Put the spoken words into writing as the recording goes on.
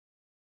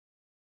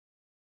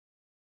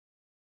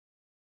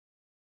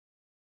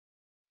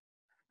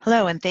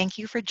Hello, and thank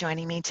you for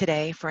joining me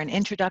today for an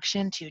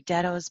introduction to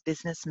Datto's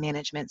business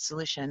management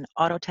solution,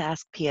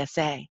 Autotask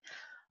PSA,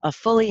 a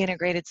fully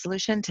integrated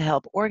solution to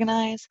help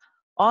organize,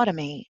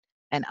 automate,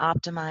 and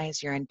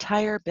optimize your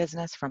entire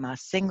business from a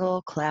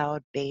single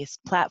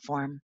cloud-based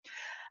platform.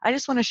 I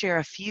just want to share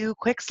a few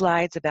quick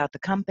slides about the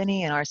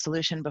company and our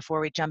solution before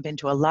we jump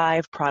into a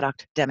live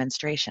product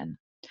demonstration.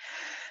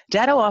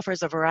 Datto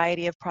offers a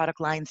variety of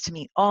product lines to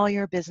meet all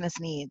your business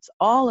needs.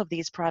 All of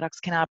these products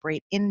can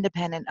operate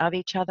independent of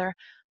each other,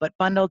 but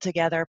bundled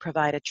together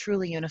provide a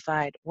truly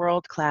unified,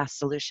 world-class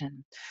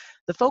solution.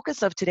 The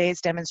focus of today's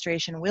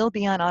demonstration will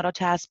be on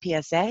Autotask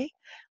PSA,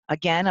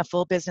 again, a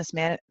full business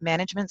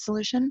management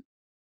solution,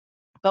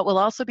 but we'll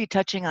also be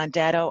touching on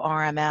Datto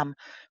RMM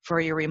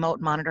for your remote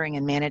monitoring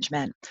and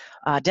management.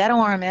 Datto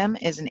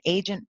RMM is an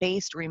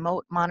agent-based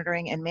remote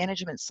monitoring and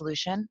management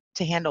solution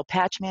to handle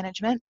patch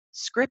management,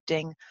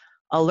 scripting,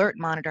 alert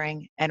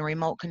monitoring, and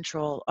remote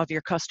control of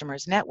your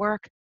customers'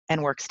 network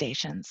and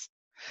workstations.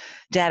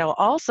 Datto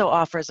also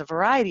offers a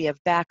variety of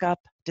backup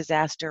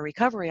disaster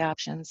recovery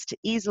options to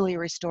easily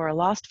restore a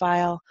lost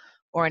file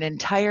or an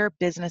entire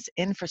business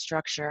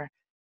infrastructure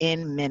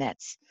in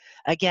minutes.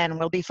 Again,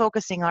 we'll be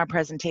focusing our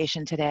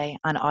presentation today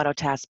on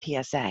Autotask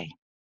PSA.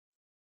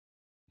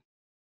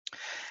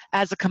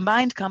 As a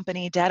combined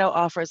company, Datto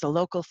offers a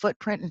local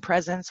footprint and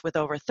presence with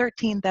over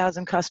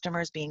 13,000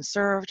 customers being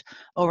served,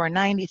 over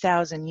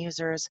 90,000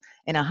 users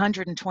in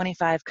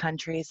 125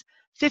 countries,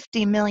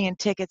 50 million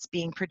tickets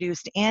being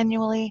produced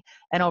annually,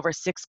 and over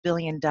 $6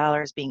 billion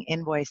being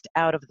invoiced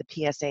out of the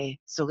PSA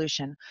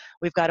solution.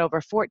 We've got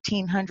over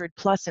 1,400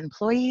 plus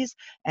employees,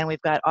 and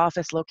we've got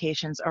office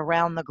locations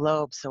around the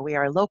globe, so we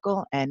are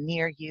local and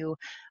near you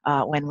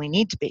when we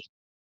need to be.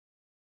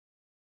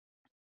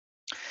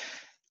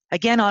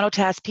 Again,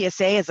 Autotask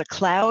PSA is a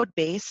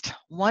cloud-based,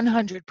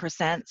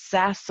 100%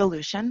 SaaS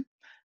solution,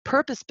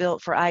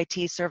 purpose-built for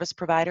IT service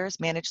providers,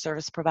 managed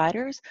service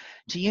providers,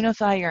 to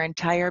unify your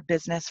entire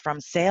business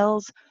from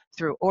sales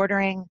through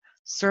ordering,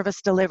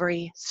 service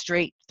delivery,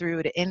 straight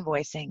through to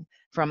invoicing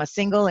from a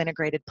single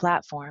integrated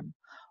platform.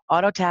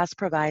 Autotask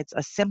provides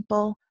a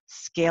simple,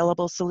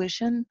 scalable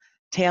solution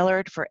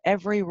tailored for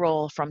every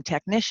role from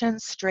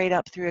technicians straight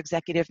up through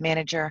executive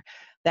manager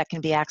that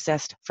can be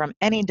accessed from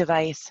any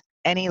device,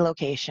 any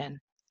location,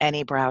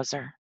 any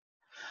browser.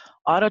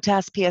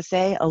 Autotask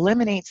PSA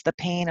eliminates the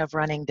pain of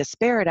running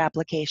disparate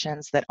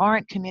applications that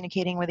aren't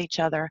communicating with each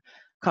other,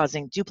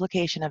 causing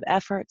duplication of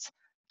efforts,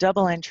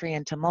 double entry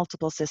into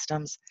multiple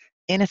systems,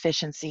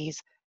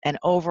 inefficiencies, and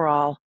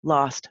overall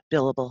lost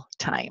billable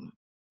time.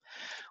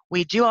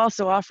 We do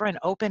also offer an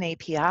open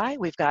API.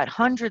 We've got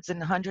hundreds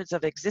and hundreds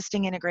of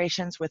existing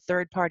integrations with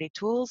third-party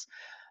tools,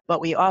 but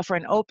we offer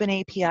an open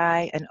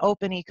API, an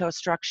open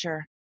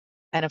eco-structure,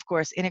 and of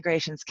course,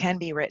 integrations can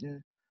be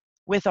written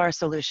with our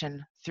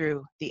solution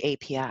through the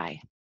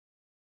API.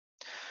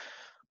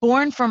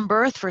 Born from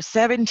birth for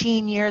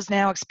 17 years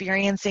now,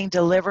 experiencing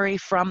delivery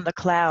from the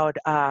cloud.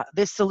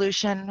 This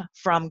solution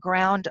from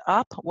ground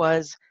up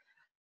was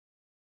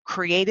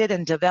created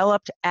and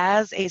developed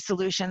as a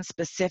solution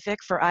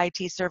specific for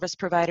IT service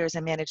providers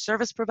and managed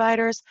service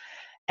providers,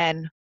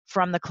 and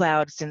from the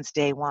cloud since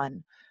day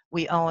one.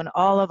 We own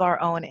all of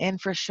our own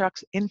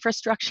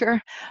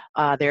infrastructure.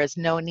 There's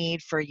no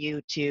need for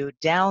you to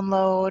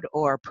download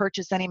or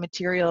purchase any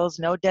materials,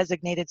 no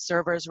designated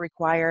servers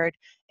required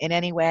in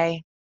any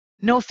way.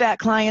 No fat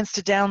clients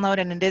to download,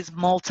 and it is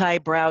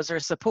multi-browser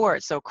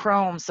support. So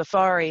Chrome,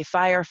 Safari,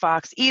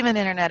 Firefox, even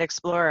Internet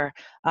Explorer,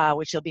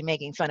 which you'll be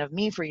making fun of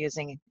me for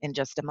using in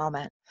just a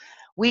moment.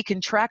 We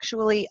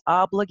contractually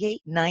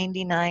obligate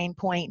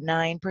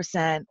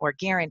 99.9% or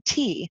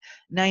guarantee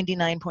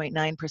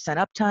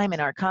 99.9% uptime in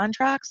our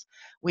contracts.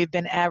 We've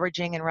been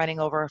averaging and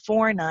running over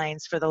 4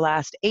 nines for the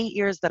last 8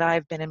 years that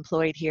I've been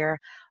employed here,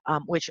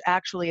 which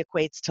actually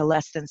equates to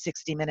less than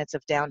 60 minutes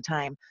of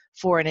downtime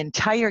for an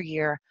entire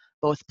year,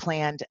 both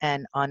planned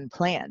and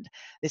unplanned.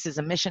 This is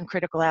a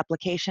mission-critical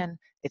application.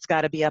 It's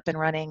got to be up and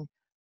running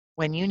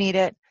when you need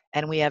it,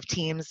 and we have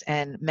teams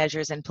and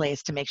measures in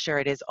place to make sure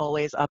it is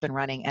always up and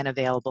running and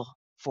available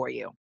for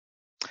you.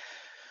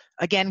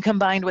 Again,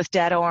 combined with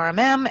Datto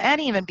RMM and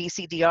even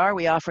BCDR,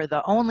 we offer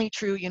the only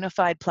true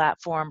unified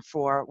platform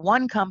for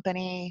one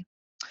company,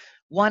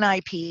 one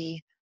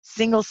IP,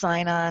 single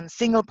sign-on,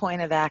 single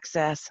point of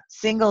access,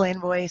 single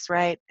invoice,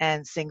 right,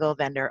 and single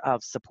vendor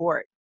of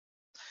support.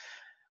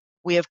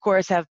 We, of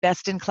course, have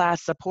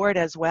best-in-class support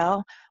as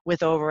well,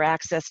 with over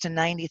access to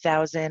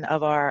 90,000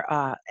 of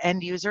our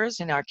end users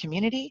in our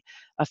community,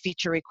 a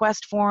feature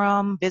request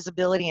forum,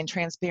 visibility and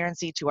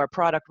transparency to our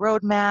product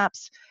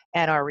roadmaps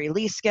and our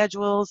release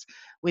schedules.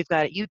 We've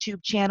got a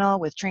YouTube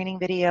channel with training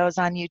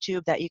videos on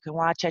YouTube that you can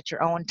watch at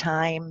your own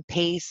time,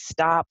 pace,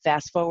 stop,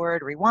 fast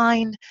forward,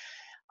 rewind.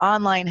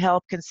 Online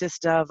help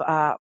consists of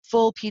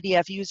full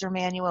PDF user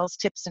manuals,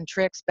 tips and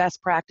tricks,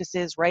 best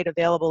practices, right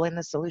available in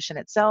the solution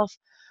itself.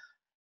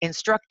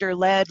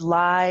 Instructor-led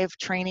live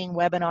training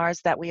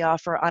webinars that we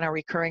offer on a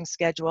recurring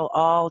schedule,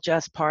 all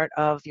just part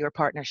of your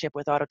partnership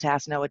with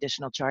Autotask, no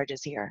additional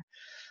charges here.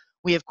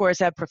 We, of course,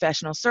 have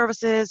professional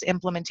services,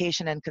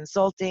 implementation and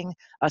consulting,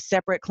 a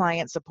separate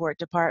client support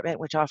department,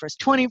 which offers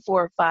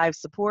 24/5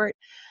 support,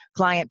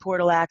 client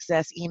portal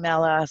access,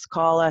 email us,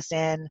 call us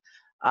in.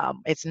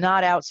 It's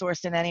not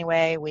outsourced in any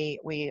way.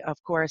 We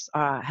of course,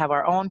 have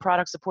our own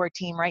product support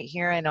team right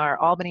here in our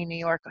Albany, New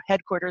York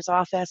headquarters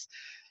office.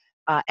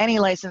 Any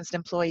licensed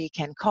employee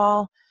can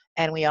call,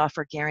 and we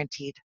offer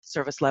guaranteed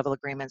service level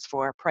agreements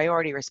for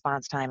priority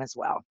response time as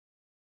well.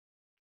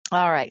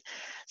 All right,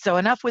 so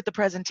enough with the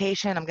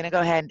presentation. I'm going to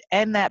go ahead and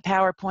end that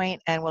PowerPoint,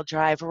 and we'll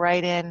drive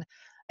right in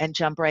and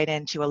jump right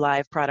into a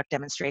live product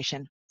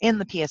demonstration in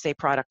the PSA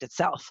product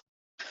itself.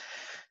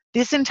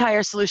 This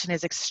entire solution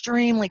is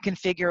extremely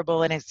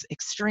configurable, and it's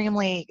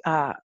extremely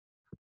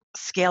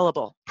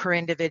scalable per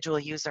individual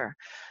user.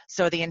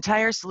 So the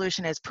entire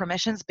solution is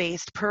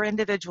permissions-based per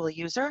individual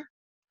user.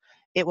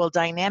 It will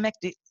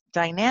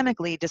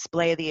dynamically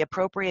display the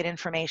appropriate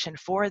information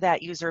for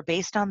that user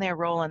based on their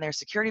role and their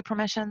security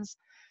permissions.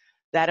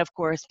 That, of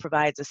course,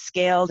 provides a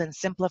scaled and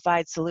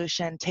simplified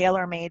solution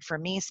tailor-made for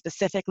me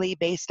specifically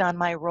based on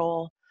my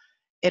role.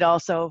 It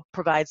also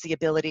provides the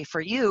ability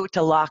for you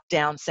to lock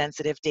down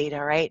sensitive data,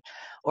 right?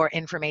 Or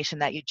information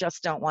that you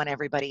just don't want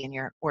everybody in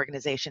your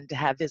organization to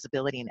have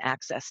visibility and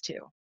access to.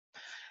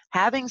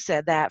 Having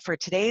said that, for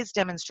today's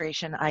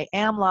demonstration, I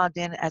am logged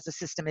in as a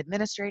system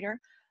administrator.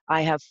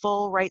 I have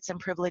full rights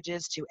and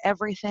privileges to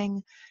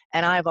everything,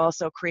 and I've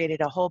also created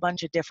a whole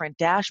bunch of different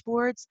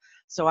dashboards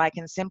so I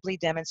can simply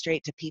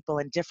demonstrate to people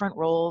in different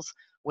roles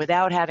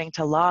without having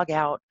to log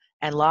out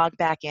and log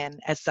back in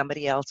as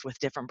somebody else with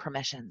different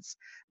permissions.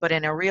 But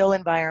in a real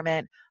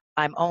environment,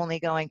 I'm only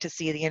going to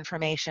see the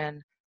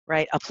information,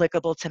 right,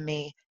 applicable to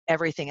me.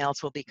 Everything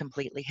else will be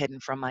completely hidden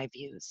from my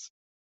views,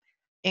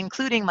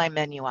 including my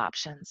menu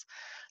options.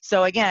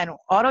 So again,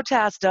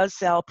 Autotask does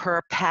sell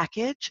per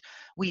package.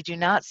 We do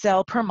not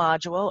sell per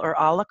module or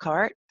a la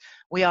carte.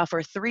 We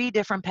offer 3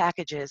 different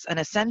packages: an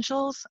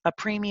Essentials, a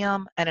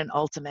Premium, and an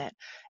Ultimate.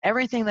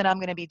 Everything that I'm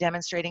going to be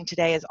demonstrating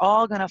today is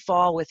all going to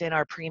fall within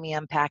our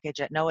Premium package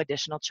at no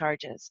additional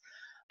charges.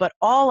 But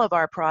all of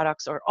our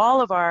products, or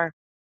all of our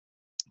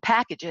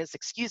packages,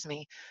 excuse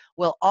me,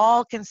 will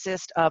all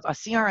consist of a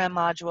CRM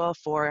module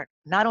for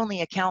not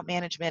only account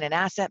management and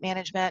asset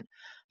management,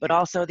 but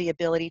also the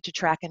ability to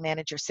track and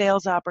manage your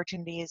sales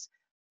opportunities,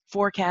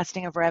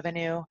 forecasting of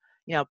revenue,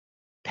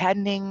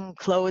 pending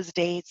close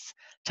dates,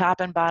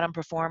 top and bottom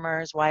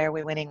performers, why are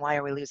we winning, why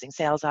are we losing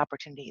sales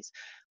opportunities,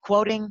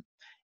 quoting,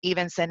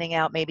 even sending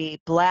out maybe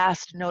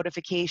blast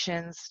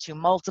notifications to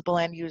multiple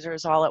end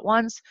users all at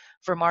once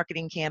for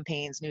marketing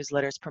campaigns,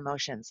 newsletters,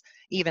 promotions,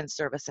 even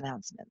service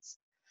announcements.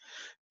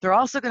 They're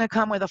also going to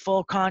come with a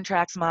full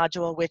contracts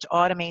module, which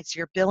automates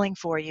your billing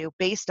for you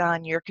based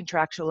on your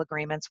contractual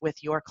agreements with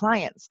your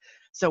clients.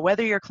 So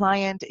whether your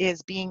client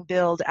is being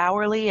billed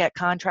hourly at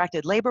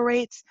contracted labor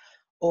rates,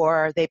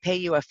 or they pay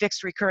you a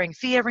fixed recurring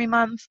fee every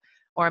month,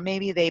 or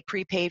maybe they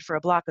prepaid for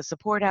a block of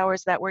support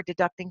hours that we're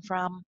deducting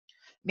from,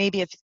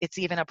 maybe if it's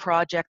even a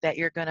project that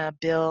you're going to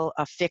bill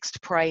a fixed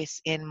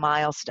price in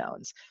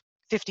milestones,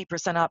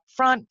 50% up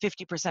front,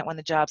 50% when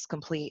the job's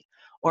complete.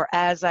 Or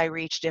as I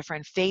reach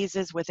different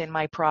phases within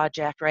my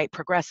project, right,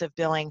 progressive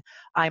billing,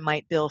 I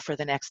might bill for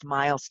the next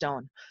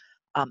milestone.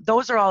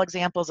 Those are all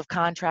examples of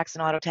contracts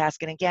in Autotask.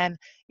 And again,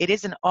 it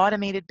is an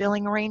automated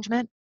billing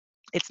arrangement.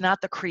 It's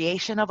not the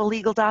creation of a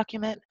legal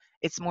document.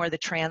 It's more the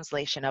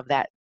translation of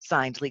that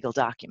signed legal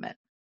document.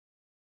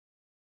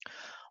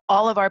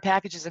 All of our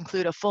packages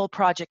include a full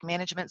project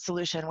management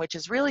solution, which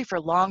is really for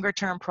longer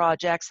term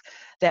projects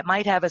that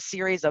might have a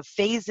series of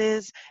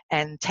phases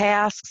and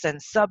tasks and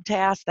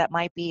subtasks that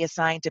might be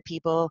assigned to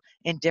people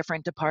in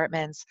different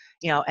departments,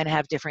 and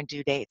have different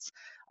due dates.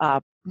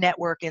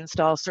 Network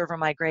install, server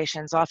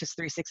migrations, Office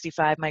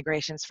 365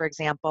 migrations, for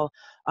example,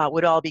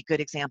 would all be good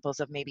examples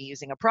of maybe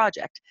using a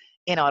project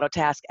in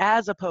Autotask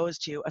as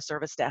opposed to a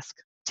service desk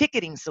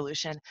ticketing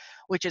solution,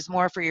 which is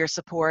more for your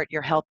support,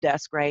 your help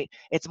desk, right?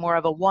 It's more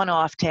of a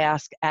one-off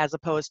task as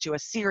opposed to a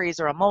series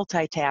or a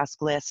multitask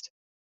list.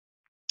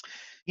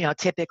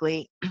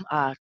 Typically,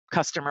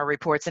 customer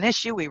reports an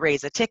issue, we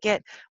raise a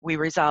ticket, we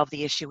resolve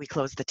the issue, we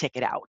close the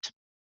ticket out.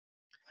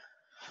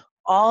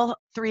 All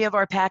 3 of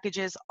our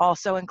packages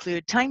also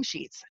include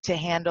timesheets to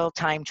handle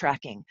time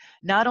tracking,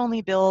 not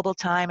only billable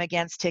time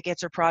against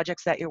tickets or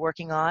projects that you're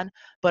working on,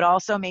 but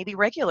also maybe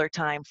regular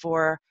time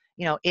for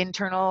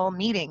internal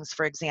meetings,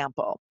 for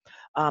example,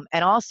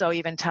 and also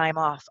even time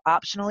off.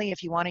 Optionally,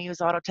 if you want to use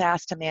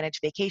Autotask to manage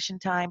vacation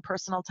time,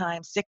 personal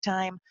time, sick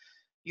time,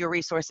 your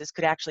resources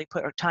could actually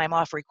put a time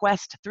off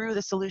request through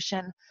the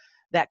solution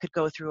that could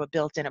go through a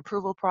built-in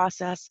approval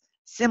process,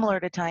 similar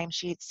to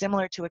timesheets,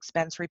 similar to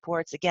expense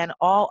reports. Again,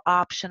 all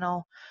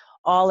optional.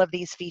 All of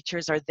these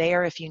features are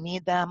there if you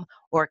need them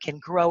or can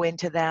grow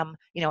into them,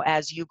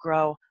 as you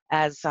grow,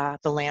 as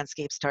the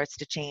landscape starts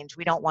to change.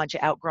 We don't want you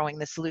outgrowing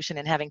the solution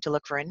and having to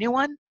look for a new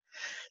one.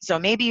 So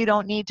maybe you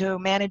don't need to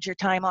manage your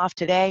time off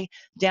today.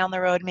 Down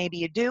the road, maybe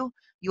you do.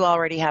 You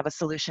already have a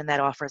solution that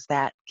offers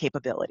that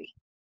capability.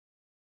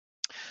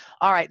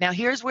 All right, now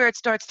here's where it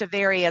starts to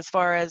vary as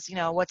far as,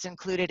 what's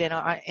included in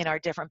our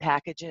different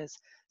packages.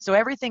 So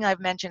everything I've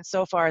mentioned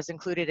so far is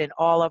included in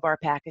all of our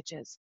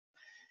packages.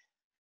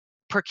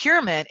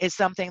 Procurement is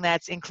something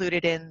that's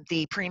included in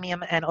the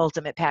premium and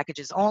ultimate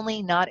packages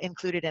only, not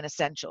included in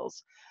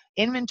essentials.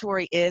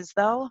 Inventory is,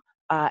 though,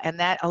 and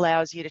that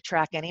allows you to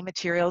track any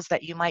materials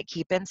that you might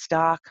keep in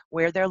stock,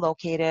 where they're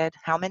located,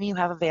 how many you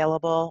have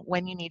available,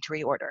 when you need to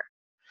reorder.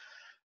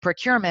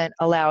 Procurement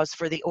allows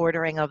for the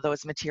ordering of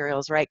those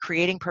materials, right?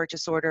 Creating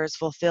purchase orders,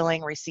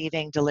 fulfilling,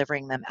 receiving,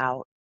 delivering them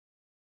out.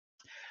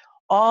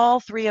 All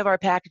three of our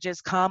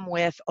packages come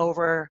with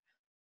over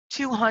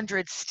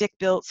 200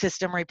 stick-built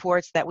system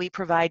reports that we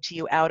provide to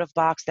you out of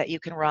box that you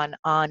can run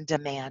on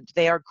demand.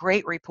 They are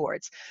great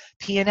reports.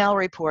 P&L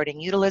reporting,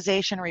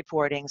 utilization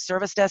reporting,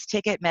 service desk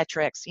ticket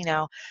metrics,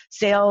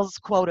 sales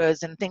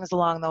quotas and things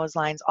along those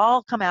lines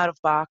all come out of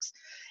box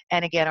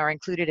and again are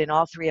included in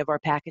all three of our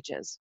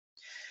packages.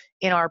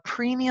 In our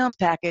premium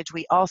package,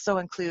 we also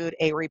include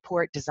a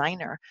report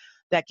designer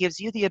that gives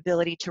you the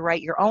ability to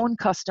write your own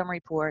custom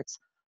reports,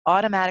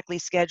 automatically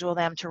schedule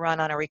them to run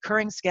on a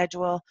recurring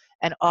schedule,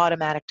 and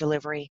automatic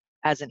delivery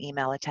as an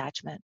email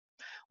attachment.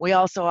 We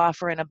also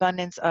offer an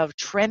abundance of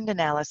trend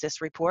analysis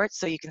reports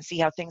so you can see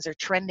how things are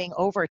trending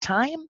over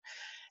time.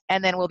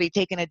 And then we'll be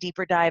taking a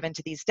deeper dive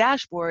into these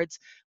dashboards,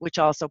 which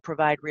also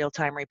provide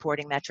real-time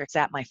reporting metrics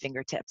at my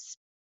fingertips.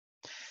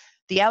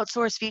 The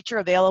outsource feature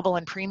available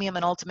in premium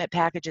and ultimate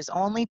packages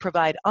only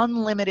provide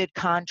unlimited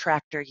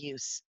contractor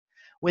use.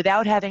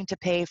 Without having to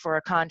pay for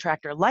a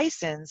contractor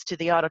license to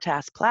the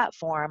Autotask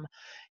platform,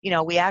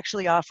 we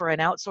actually offer an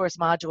outsource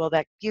module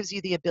that gives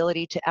you the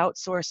ability to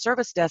outsource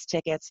service desk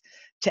tickets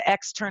to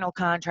external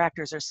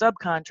contractors or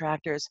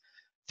subcontractors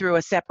through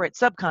a separate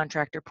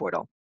subcontractor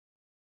portal.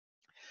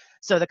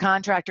 So the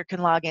contractor can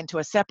log into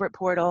a separate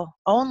portal,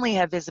 only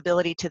have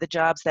visibility to the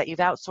jobs that you've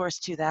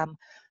outsourced to them,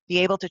 be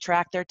able to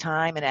track their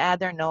time and add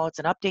their notes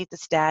and update the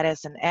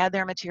status and add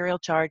their material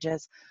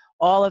charges.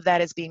 All of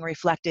that is being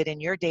reflected in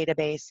your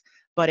database,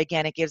 but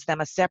again, it gives them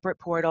a separate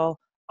portal,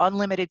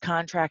 unlimited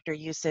contractor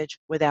usage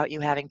without you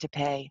having to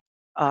pay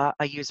a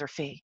user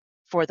fee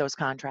for those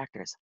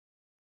contractors.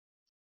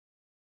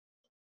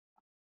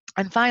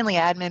 And finally,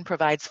 admin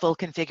provides full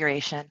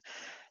configuration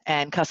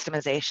and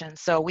customization.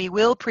 So we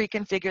will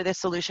pre-configure this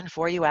solution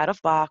for you out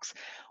of box.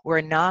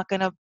 We're not going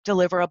to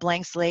deliver a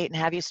blank slate and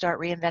have you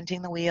start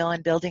reinventing the wheel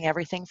and building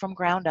everything from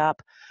ground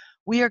up.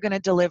 We are going to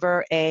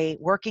deliver a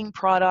working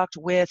product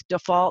with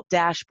default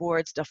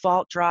dashboards,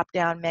 default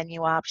drop-down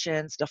menu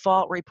options,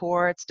 default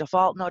reports,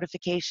 default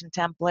notification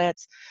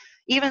templates,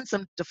 even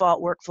some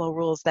default workflow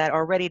rules that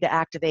are ready to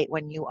activate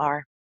when you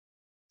are.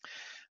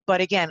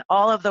 But again,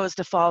 all of those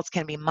defaults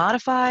can be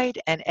modified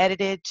and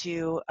edited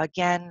to,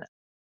 again,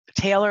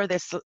 tailor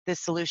this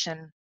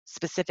solution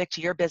specific to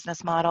your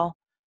business model,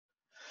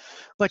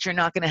 but you're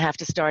not going to have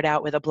to start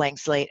out with a blank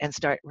slate and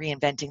start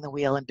reinventing the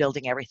wheel and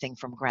building everything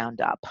from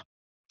ground up.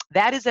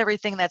 That is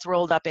everything that's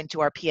rolled up into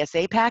our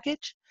PSA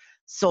package.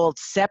 Sold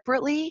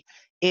separately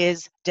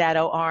is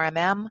Datto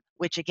RMM,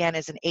 which again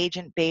is an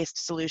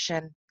agent-based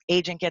solution.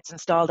 Agent gets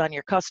installed on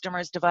your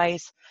customer's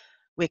device.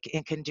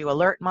 It can do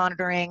alert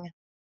monitoring,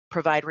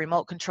 provide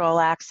remote control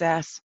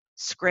access,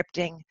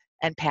 scripting,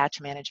 and patch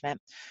management.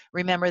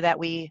 Remember that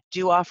we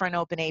do offer an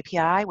open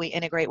API. We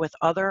integrate with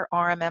other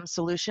RMM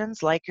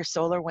solutions like your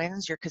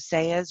SolarWinds, your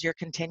Kaseyas, your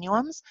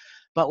Continuums,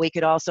 but we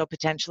could also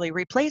potentially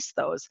replace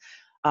those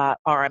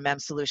RMM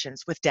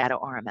solutions with Datto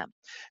RMM.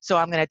 So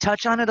I'm going to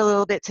touch on it a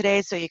little bit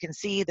today so you can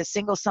see the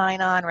single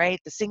sign-on, right?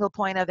 The single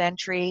point of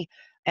entry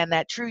and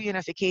that true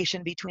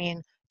unification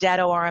between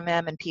Datto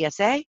RMM and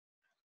PSA.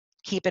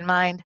 Keep in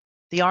mind,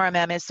 the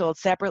RMM is sold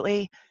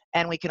separately,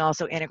 and we can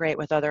also integrate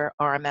with other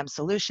RMM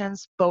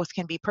solutions. Both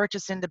can be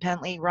purchased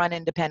independently, run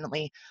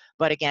independently,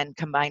 but again,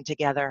 combined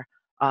together,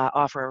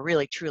 offer a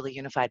really, truly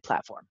unified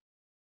platform.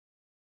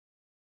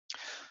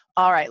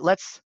 All right,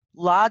 let's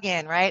log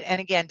in, right?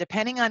 And again,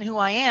 depending on who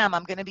I am,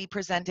 I'm going to be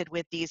presented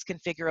with these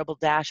configurable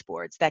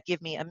dashboards that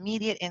give me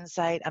immediate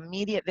insight,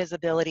 immediate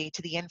visibility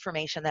to the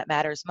information that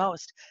matters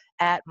most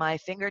at my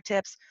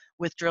fingertips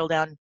with drill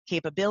down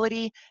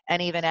capability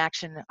and even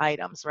action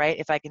items, right?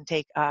 If I can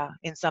take,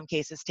 in some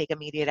cases, take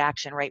immediate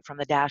action right from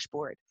the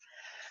dashboard.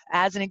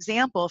 As an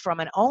example, from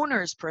an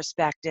owner's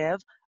perspective,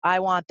 I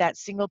want that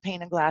single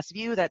pane of glass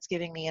view that's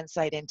giving me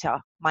insight into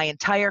my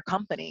entire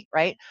company,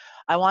 right?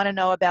 I want to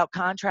know about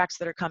contracts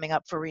that are coming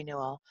up for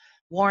renewal,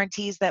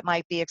 warranties that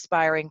might be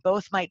expiring.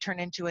 Both might turn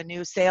into a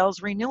new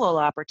sales renewal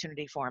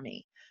opportunity for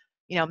me.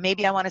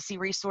 Maybe I want to see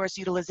resource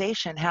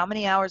utilization. How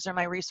many hours are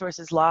my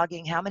resources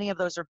logging? How many of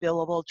those are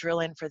billable? Drill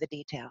in for the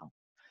detail.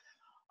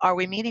 Are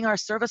we meeting our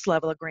service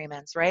level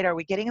agreements, right? Are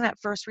we getting that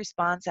first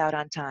response out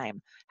on time?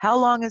 How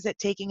long is it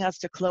taking us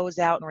to close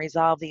out and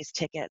resolve these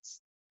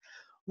tickets?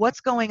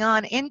 What's going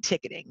on in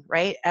ticketing,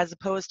 right? As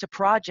opposed to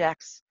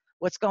projects,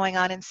 what's going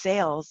on in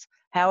sales?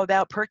 How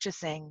about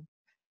purchasing,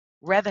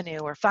 revenue,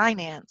 or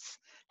finance?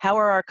 How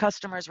are our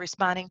customers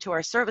responding to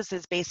our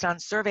services based on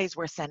surveys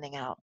we're sending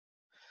out?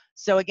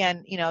 So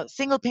again,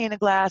 single pane of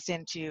glass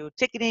into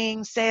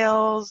ticketing,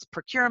 sales,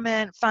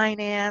 procurement,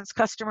 finance,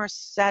 customer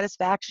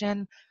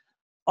satisfaction,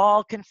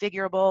 all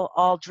configurable,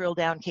 all drill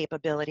down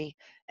capability.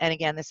 And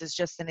again, this is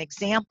just an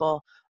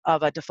example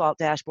of a default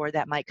dashboard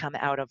that might come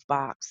out of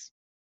box.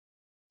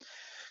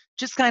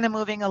 Just kind of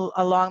moving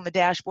along the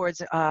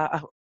dashboards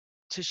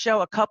to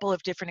show a couple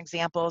of different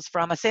examples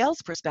from a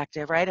sales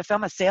perspective, right? If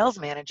I'm a sales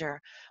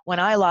manager, when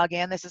I log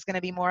in, this is going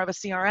to be more of a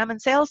CRM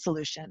and sales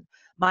solution.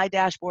 My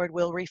dashboard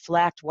will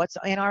reflect what's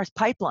in our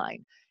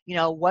pipeline.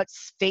 What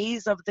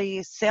phase of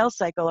the sales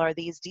cycle are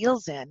these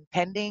deals in,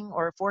 pending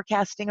or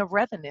forecasting of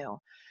revenue.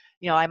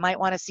 I might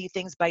want to see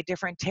things by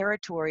different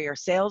territory or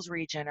sales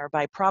region or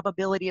by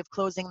probability of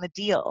closing the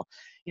deal.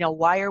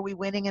 Why are we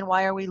winning and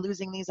why are we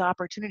losing these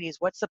opportunities?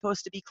 What's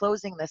supposed to be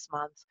closing this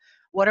month?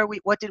 What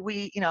did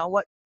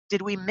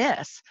we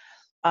miss?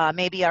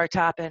 Maybe our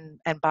top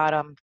and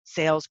bottom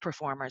sales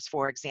performers,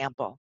 for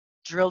example.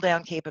 Drill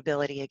down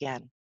capability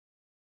again.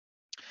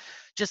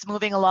 Just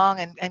moving along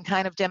and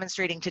kind of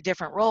demonstrating to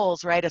different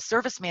roles, right? A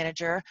service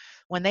manager,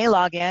 when they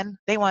log in,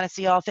 they want to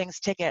see all things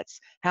tickets.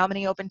 How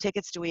many open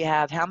tickets do we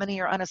have? How many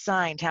are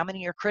unassigned? How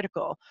many are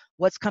critical?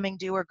 What's coming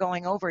due or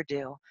going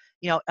overdue?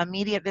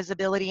 Immediate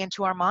visibility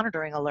into our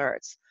monitoring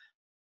alerts.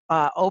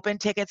 Open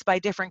tickets by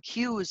different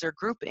queues or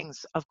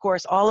groupings, of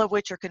course, all of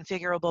which are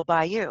configurable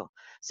by you.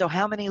 So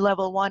how many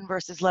level 1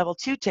 versus level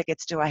 2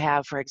 tickets do I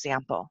have, for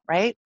example,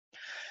 right?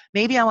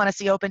 Maybe I want to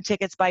see open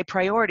tickets by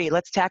priority.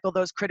 Let's tackle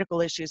those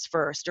critical issues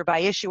first, or by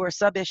issue or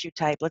sub-issue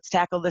type. Let's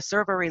tackle the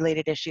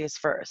server-related issues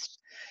first.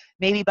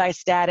 Maybe by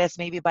status,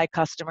 maybe by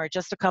customer,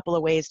 just a couple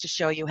of ways to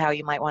show you how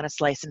you might want to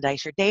slice and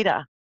dice your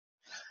data.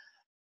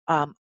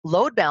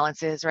 Load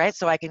balances, right?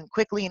 So I can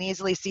quickly and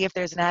easily see if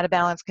there's an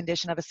out-of-balance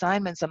condition of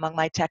assignments among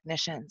my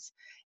technicians.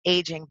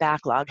 Aging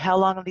backlog. How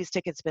long have these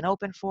tickets been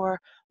open for?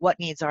 What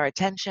needs our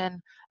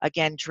attention?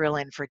 Again, drill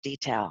in for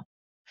detail.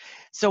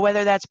 So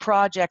whether that's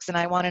projects and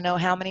I want to know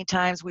how many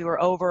times we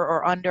were over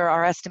or under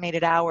our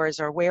estimated hours,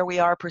 or where we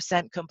are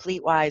percent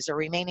complete wise, or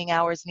remaining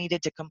hours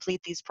needed to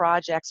complete these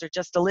projects, or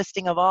just a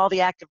listing of all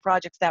the active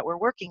projects that we're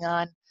working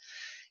on,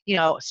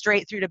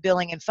 straight through to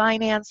billing and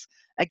finance.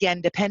 Again,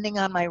 depending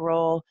on my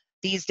role,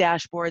 these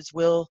dashboards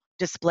will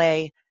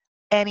display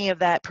any of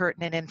that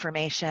pertinent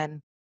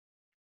information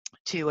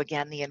to,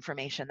 again, the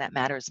information that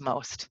matters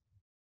most.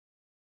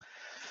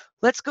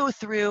 Let's go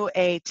through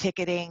a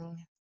ticketing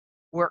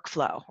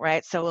workflow,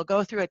 right? So we'll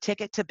go through a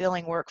ticket to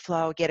billing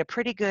workflow, get a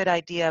pretty good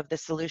idea of the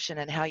solution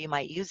and how you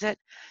might use it.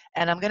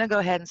 And I'm going to go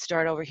ahead and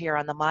start over here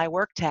on the My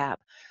Work tab.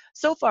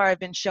 So far, I've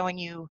been showing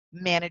you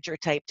manager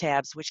type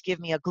tabs, which give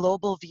me a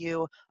global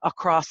view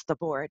across the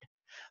board.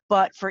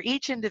 But for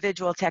each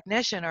individual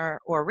technician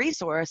or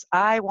resource,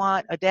 I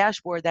want a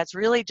dashboard that's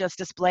really just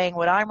displaying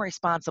what I'm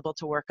responsible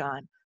to work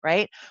on,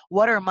 right?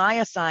 What are my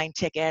assigned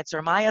tickets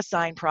or my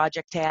assigned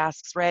project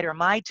tasks, right? Or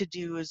my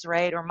to-dos,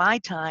 right? Or my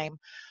time,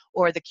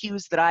 or the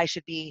queues that I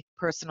should be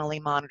personally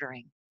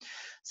monitoring.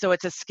 So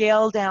it's a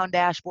scaled down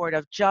dashboard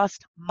of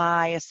just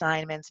my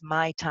assignments,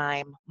 my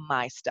time,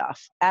 my stuff,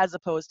 as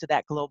opposed to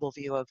that global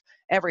view of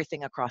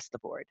everything across the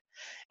board.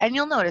 And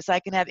you'll notice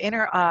I can have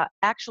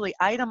actually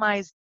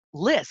itemized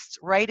lists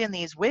right in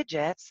these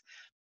widgets.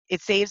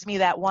 It saves me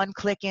that one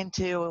click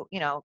into,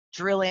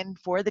 drill in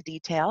for the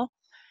detail.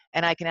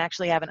 And I can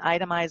actually have an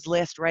itemized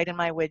list right in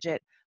my widget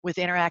with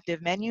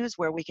interactive menus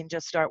where we can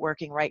just start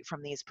working right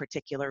from these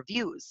particular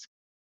views.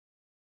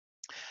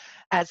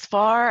 As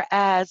far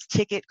as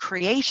ticket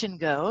creation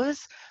goes,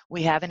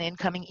 we have an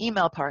incoming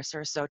email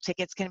parser. So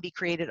tickets can be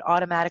created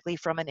automatically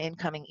from an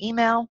incoming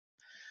email.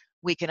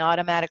 We can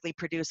automatically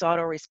produce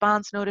auto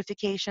response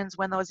notifications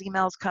when those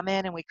emails come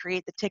in and we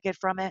create the ticket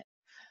from it.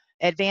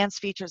 Advanced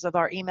features of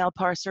our email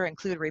parser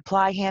include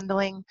reply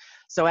handling.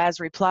 So as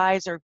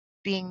replies are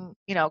being,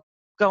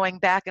 going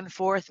back and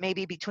forth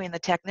maybe between the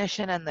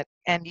technician and the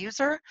end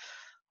user,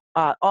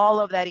 all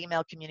of that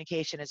email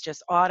communication is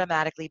just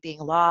automatically being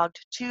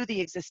logged to the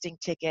existing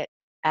ticket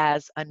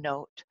as a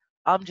note.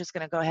 I'm just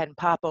going to go ahead and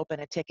pop open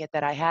a ticket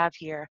that I have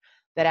here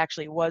that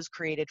actually was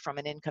created from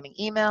an incoming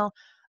email,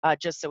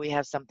 just so we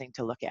have something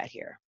to look at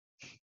here.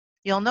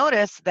 You'll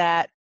notice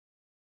that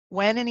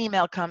when an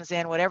email comes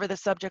in, whatever the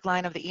subject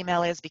line of the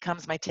email is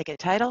becomes my ticket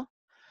title.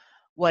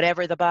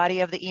 Whatever the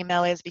body of the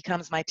email is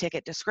becomes my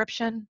ticket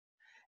description.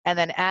 And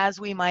then as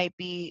we might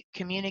be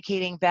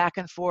communicating back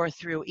and forth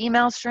through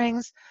email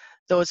strings,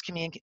 those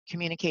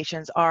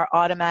communications are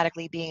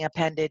automatically being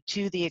appended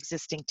to the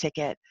existing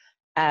ticket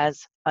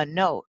as a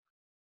note.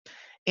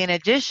 In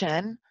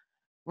addition,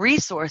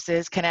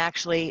 resources can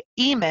actually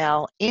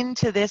email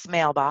into this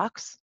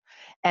mailbox,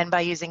 and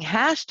by using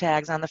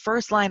hashtags on the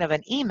first line of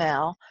an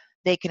email,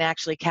 they can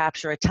actually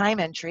capture a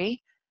time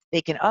entry,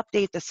 they can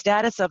update the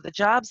status of the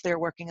jobs they're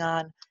working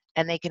on,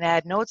 and they can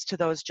add notes to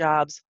those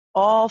jobs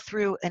all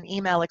through an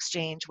email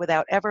exchange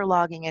without ever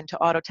logging into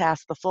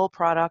Autotask, the full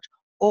product,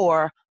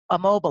 or a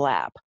mobile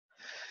app.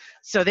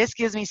 So this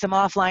gives me some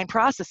offline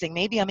processing.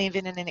 Maybe I'm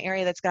even in an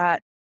area that's got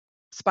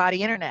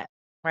spotty internet,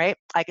 right?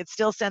 I could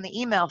still send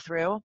the email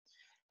through,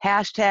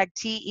 Hashtag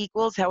T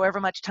equals however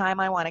much time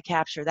I want to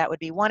capture. That would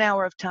be 1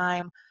 hour of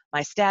time.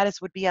 My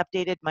status would be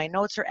updated. My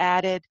notes are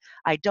added.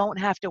 I don't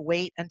have to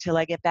wait until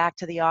I get back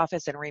to the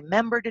office and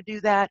remember to do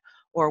that,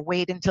 or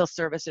wait until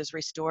service is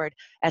restored.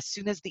 As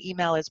soon as the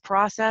email is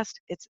processed,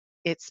 it's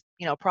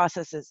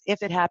processes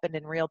if it happened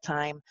in real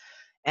time.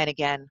 And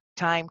again,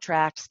 time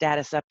tracked,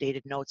 status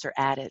updated, notes are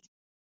added.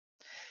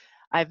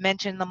 I've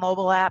mentioned the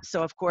mobile app,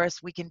 so of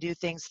course we can do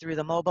things through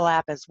the mobile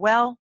app as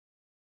well.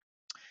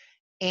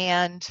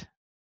 And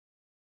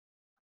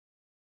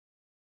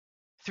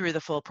through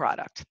the full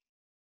product.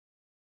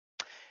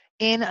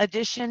 In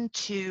addition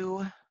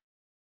to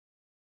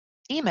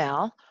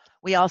email,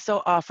 we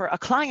also offer a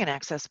client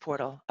access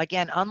portal.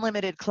 Again,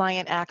 unlimited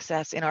client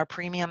access in our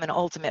premium and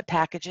ultimate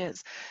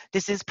packages.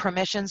 This is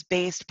permissions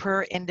based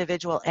per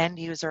individual end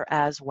user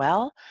as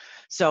well.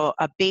 So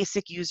a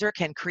basic user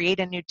can create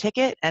a new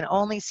ticket and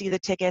only see the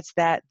tickets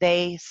that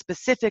they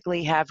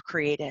specifically have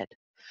created.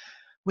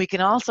 We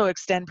can also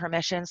extend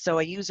permissions so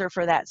a user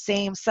for that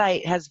same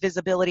site has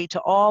visibility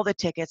to all the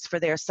tickets for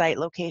their site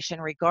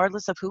location,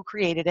 regardless of who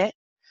created it.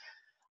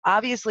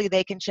 Obviously,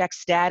 they can check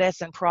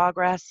status and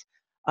progress,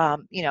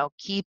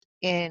 keep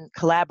in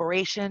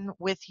collaboration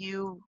with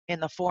you in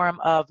the form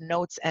of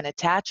notes and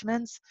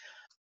attachments.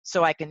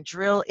 So I can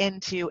drill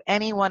into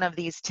any one of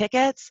these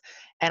tickets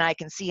and I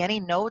can see any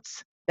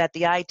notes that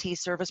the IT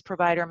service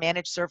provider,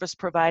 managed service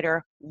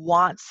provider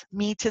wants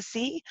me to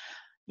see.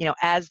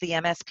 As the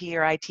MSP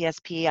or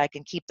ITSP, I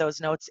can keep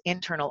those notes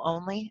internal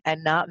only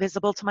and not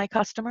visible to my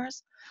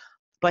customers.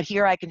 But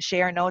here I can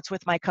share notes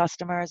with my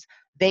customers.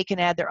 They can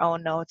add their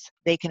own notes.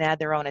 They can add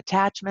their own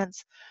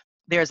attachments.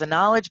 There's a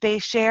knowledge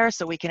base share,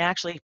 so we can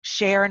actually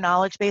share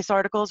knowledge base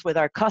articles with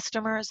our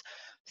customers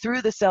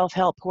through the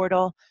self-help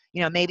portal.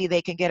 Maybe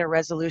they can get a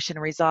resolution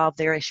and resolve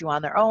their issue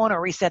on their own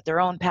or reset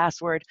their own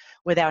password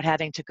without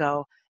having to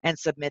go and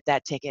submit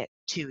that ticket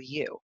to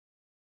you.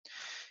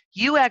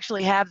 You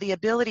actually have the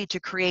ability to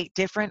create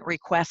different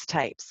request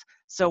types.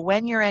 So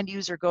when your end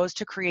user goes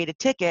to create a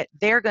ticket,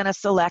 they're going to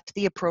select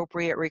the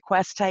appropriate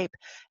request type.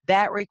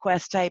 That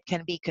request type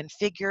can be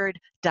configured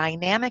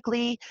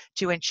dynamically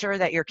to ensure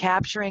that you're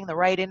capturing the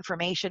right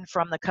information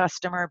from the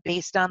customer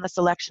based on the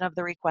selection of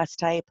the request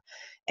type.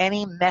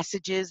 Any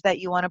messages that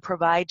you want to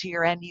provide to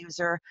your end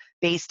user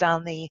based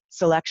on the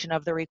selection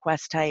of the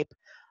request type.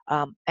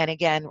 And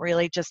again,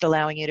 really just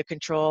allowing you to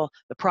control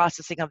the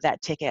processing of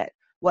that ticket.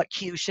 What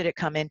queue should it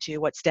come into?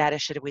 What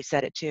status should we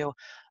set it to?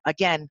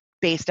 Again,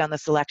 based on the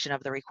selection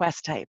of the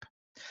request type.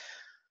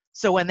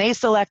 So when they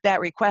select that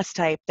request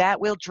type,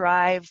 that will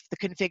drive the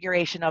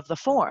configuration of the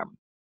form.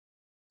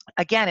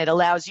 Again, it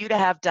allows you to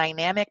have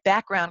dynamic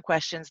background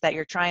questions that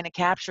you're trying to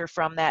capture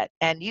from that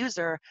end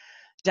user,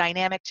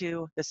 dynamic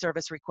to the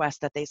service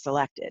request that they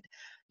selected.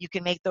 You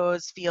can make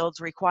those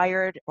fields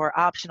required or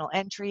optional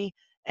entry,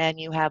 and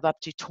you have up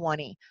to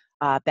 20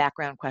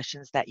 background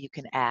questions that you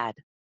can add.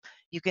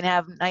 You can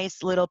have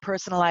nice little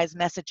personalized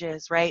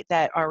messages, right,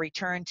 that are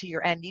returned to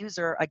your end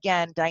user,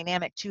 again,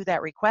 dynamic to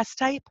that request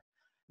type,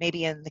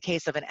 maybe in the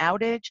case of an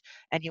outage,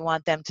 and you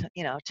want them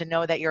to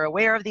know that you're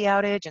aware of the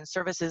outage and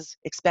service is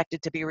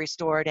expected to be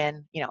restored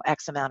in,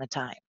 X amount of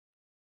time.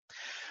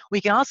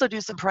 We can also do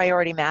some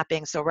priority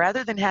mapping. So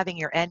rather than having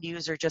your end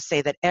user just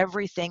say that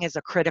everything is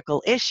a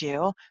critical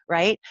issue,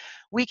 right,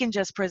 we can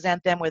just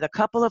present them with a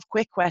couple of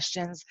quick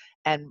questions,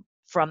 and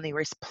from the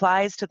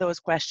replies to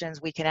those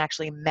questions, we can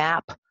actually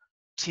map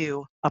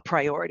to a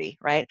priority,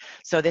 right?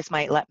 So this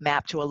might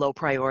map to a low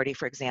priority,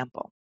 for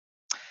example.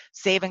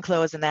 Save and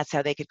close, and that's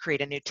how they could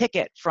create a new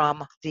ticket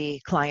from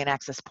the client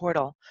access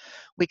portal.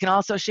 We can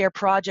also share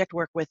project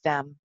work with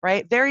them,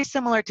 right? Very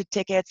similar to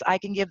tickets. I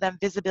can give them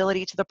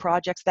visibility to the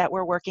projects that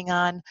we're working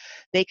on.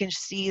 They can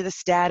see the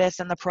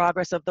status and the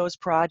progress of those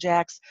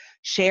projects,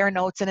 share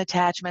notes and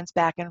attachments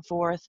back and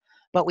forth,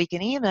 but we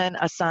can even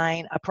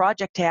assign a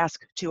project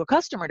task to a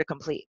customer to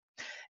complete.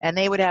 And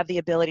they would have the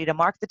ability to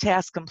mark the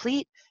task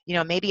complete,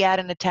 maybe add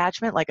an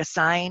attachment like a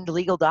signed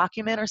legal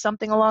document or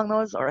something along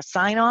those, or a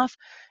sign off,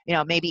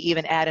 maybe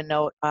even add a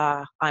note,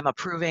 I'm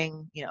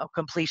approving,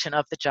 completion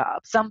of the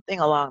job, something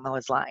along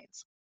those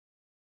lines.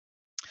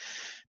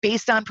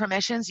 Based on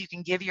permissions, you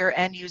can give your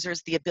end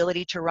users the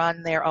ability to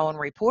run their own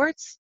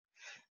reports.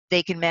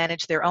 They can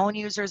manage their own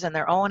users and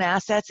their own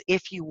assets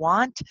if you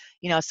want.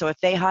 So if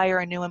they hire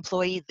a new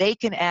employee, they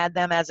can add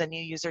them as a new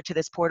user to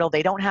this portal.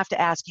 They don't have to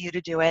ask you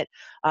to do it.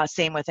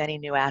 Same with any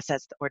new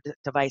assets or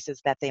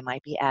devices that they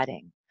might be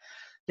adding.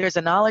 There's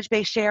a knowledge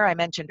base share I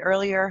mentioned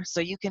earlier. So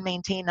you can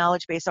maintain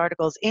knowledge base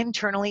articles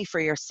internally for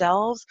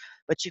yourselves,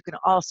 but you can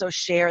also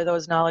share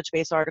those knowledge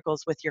base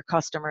articles with your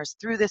customers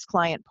through this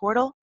client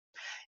portal.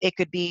 It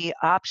could be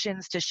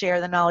options to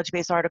share the knowledge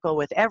base article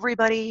with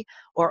everybody,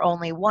 or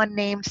only one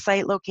named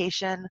site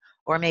location,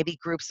 or maybe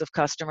groups of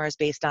customers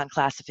based on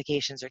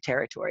classifications or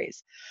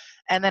territories.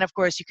 And then, of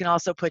course, you can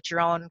also put your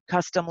own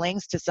custom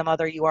links to some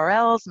other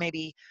URLs,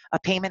 maybe a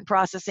payment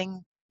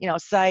processing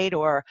site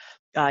or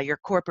your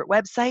corporate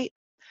website.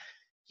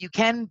 You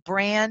can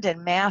brand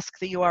and mask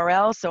the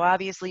URL. So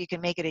obviously you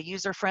can make it a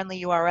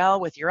user-friendly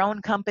URL with your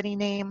own company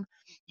name.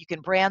 You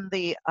can brand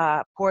the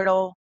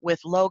portal with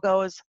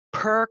logos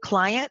per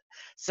client.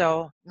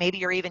 So maybe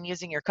you're even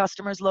using your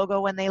customer's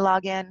logo when they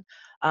log in,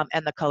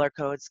 and the color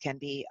codes can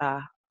be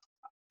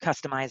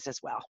customized as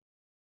well.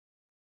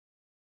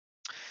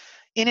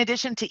 In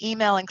addition to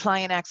email and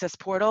client access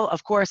portal,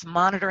 of course,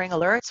 monitoring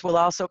alerts will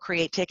also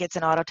create tickets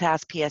in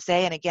Autotask PSA.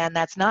 And again,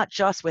 that's not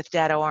just with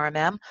Datto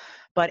RMM,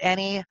 but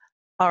any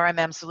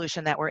RMM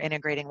solution that we're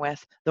integrating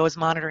with. Those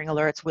monitoring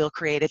alerts will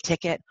create a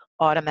ticket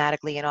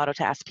automatically in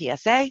Autotask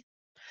PSA.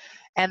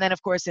 And then,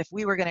 of course, if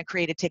we were going to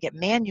create a ticket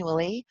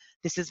manually,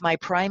 this is my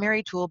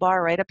primary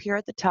toolbar right up here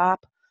at the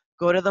top.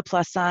 Go to the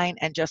plus sign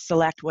and just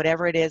select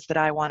whatever it is that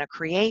I want to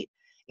create.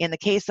 In the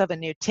case of a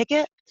new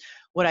ticket,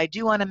 what I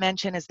do want to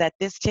mention is that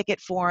this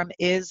ticket form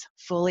is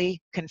fully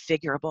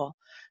configurable.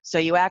 So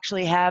you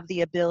actually have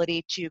the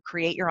ability to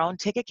create your own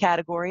ticket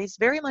categories,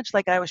 very much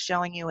like I was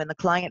showing you in the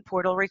client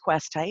portal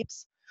request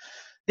types.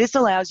 This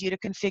allows you to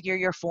configure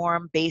your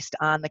form based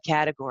on the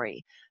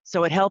category.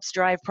 So it helps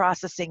drive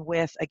processing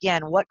with,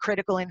 again, what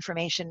critical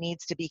information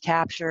needs to be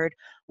captured,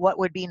 what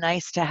would be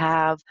nice to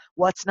have,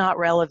 what's not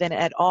relevant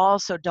at all,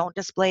 so don't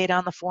display it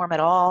on the form at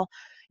all.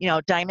 You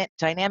know,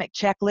 dynamic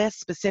checklists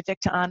specific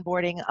to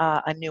onboarding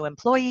a new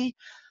employee,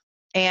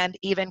 and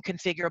even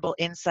configurable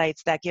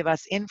insights that give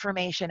us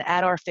information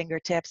at our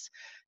fingertips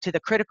to the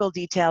critical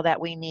detail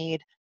that we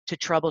need to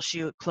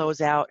troubleshoot,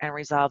 close out, and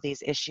resolve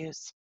these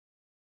issues.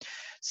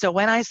 So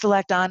when I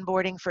select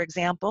onboarding, for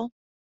example,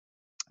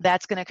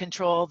 that's going to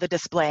control the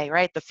display,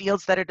 right? The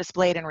fields that are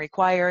displayed and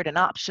required and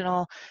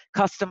optional,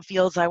 custom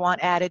fields I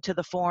want added to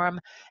the form,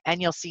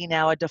 and you'll see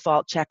now a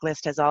default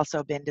checklist has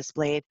also been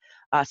displayed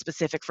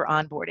specific for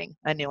onboarding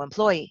a new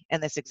employee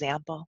in this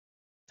example.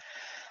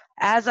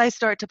 As I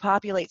start to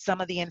populate some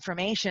of the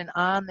information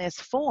on this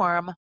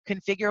form,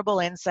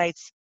 configurable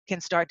insights can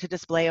start to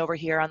display over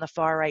here on the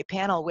far right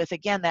panel with,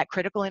 again, that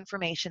critical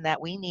information that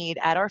we need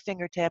at our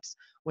fingertips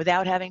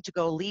without having to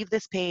go leave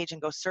this page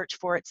and go search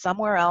for it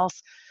somewhere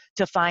else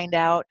to find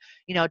out,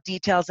 you know,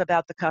 details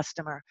about the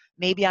customer.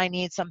 Maybe I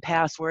need some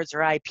passwords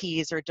or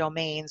IPs or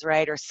domains,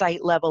 right, or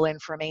site level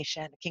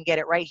information. Can get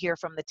it right here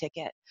from the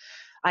ticket.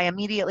 I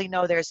immediately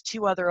know there's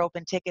 2 other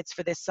open tickets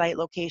for this site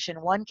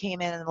location. One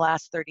came in the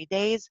last 30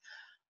 days.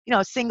 You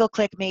know, single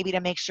click maybe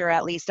to make sure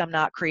at least I'm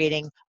not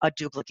creating a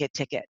duplicate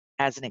ticket,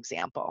 as an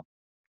example.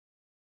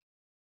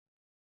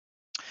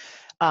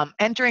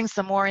 Entering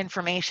some more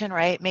information,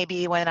 right?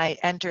 Maybe when I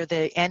enter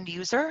the end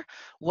user,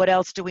 what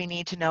else do we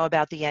need to know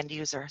about the end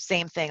user?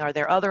 Same thing, are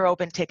there other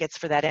open tickets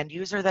for that end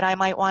user that I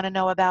might want to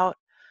know about?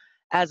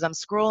 As I'm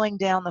scrolling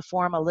down the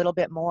form a little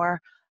bit more,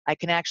 I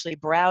can actually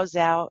browse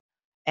out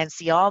and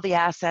see all the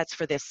assets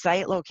for this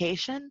site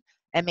location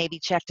and maybe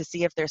check to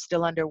see if they're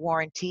still under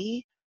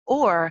warranty.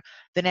 Or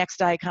the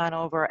next icon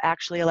over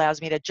actually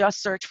allows me to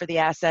just search for the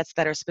assets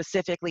that are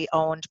specifically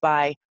owned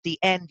by the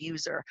end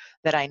user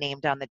that I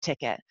named on the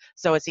ticket.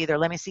 So it's either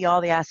let me see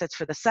all the assets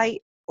for the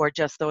site or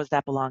just those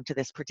that belong to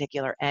this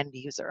particular end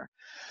user.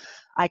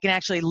 I can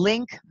actually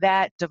link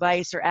that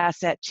device or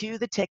asset to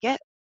the ticket.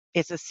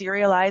 It's a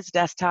serialized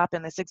desktop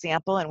in this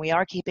example, and we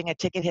are keeping a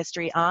ticket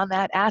history on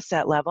that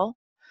asset level.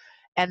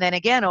 And then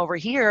again, over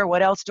here,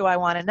 what else do I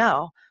want to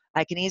know?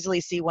 I can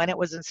easily see when it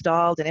was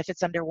installed and if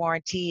it's under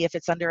warranty, if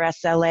it's under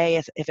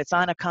SLA, if it's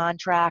on a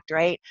contract,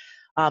 right?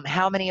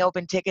 How many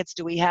open tickets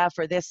do we have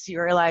for this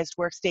serialized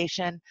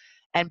workstation?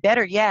 And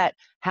better yet,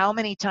 how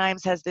many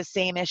times has this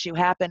same issue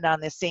happened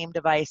on this same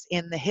device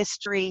in the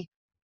history,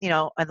 you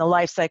know, and the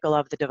life cycle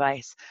of the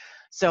device?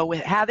 So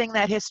with having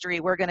that history,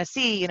 we're going to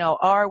see, you know,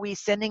 are we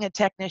sending a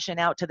technician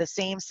out to the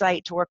same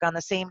site to work on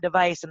the same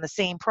device and the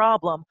same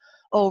problem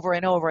over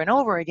and over and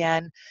over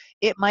again?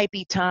 It might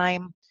be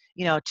time,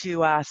 you know,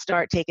 to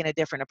start taking a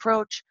different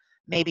approach,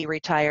 maybe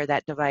retire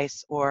that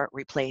device or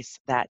replace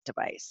that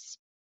device.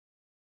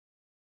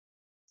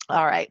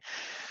 All right,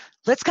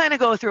 let's kind of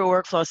go through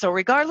a workflow. So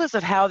regardless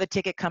of how the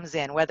ticket comes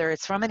in, whether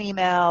it's from an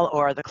email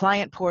or the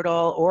client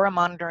portal or a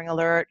monitoring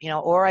alert, you know,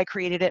 or I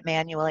created it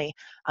manually,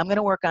 I'm going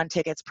to work on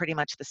tickets pretty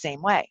much the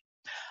same way.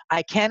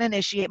 I can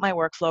initiate my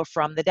workflow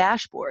from the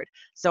dashboard.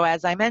 So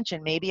as I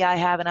mentioned, maybe I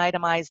have an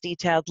itemized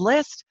detailed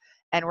list,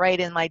 and right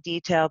in my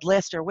detailed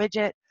list or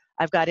widget,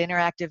 I've got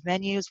interactive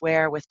menus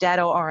where with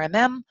Datto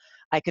RMM,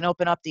 I can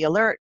open up the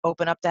alert,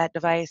 open up that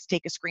device,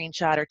 take a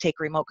screenshot, or take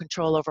remote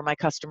control over my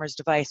customer's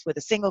device with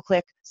a single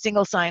click,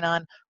 single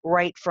sign-on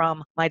right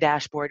from my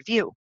dashboard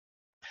view.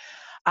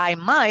 I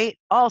might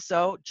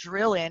also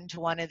drill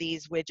into one of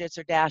these widgets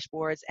or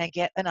dashboards and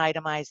get an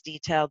itemized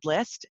detailed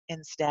list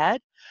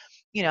instead,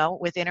 you know,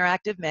 with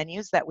interactive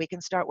menus that we can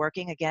start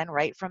working again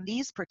right from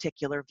these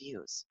particular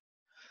views.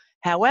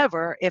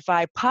 However, if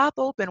I pop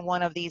open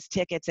one of these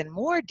tickets in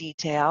more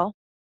detail,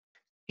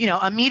 you know,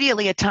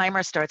 immediately a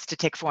timer starts to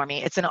tick for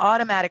me. It's an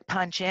automatic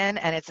punch in,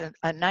 and it's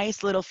a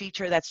nice little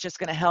feature that's just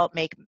going to help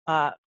make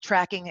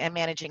tracking and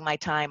managing my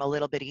time a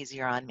little bit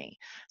easier on me.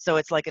 So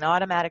it's like an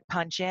automatic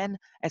punch in.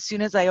 As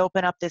soon as I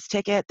open up this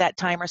ticket, that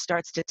timer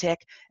starts to tick,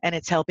 and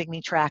it's helping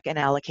me track and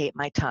allocate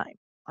my time.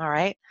 All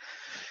right.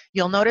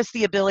 You'll notice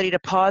the ability to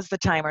pause the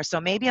timer. So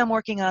maybe I'm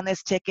working on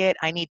this ticket.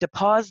 I need to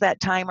pause that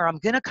timer. I'm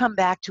going to come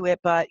back to it,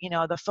 but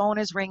the phone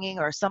is ringing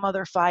or some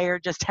other fire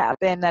just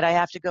happened that I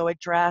have to go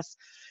address.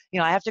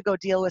 I have to go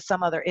deal with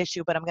some other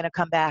issue, but I'm going to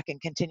come back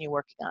and continue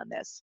working on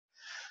this.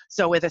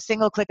 So with a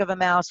single click of a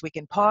mouse, we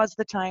can pause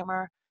the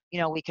timer.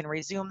 We can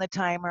resume the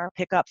timer,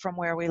 pick up from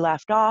where we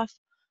left off.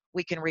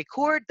 We can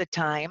record the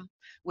time,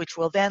 which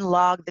will then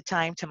log the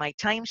time to my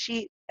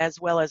timesheet, as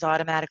well as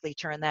automatically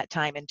turn that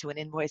time into an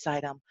invoice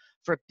item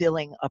for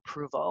billing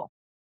approval.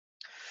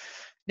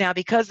 Now,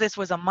 because this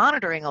was a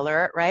monitoring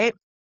alert, right,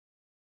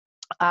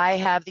 I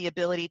have the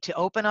ability to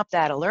open up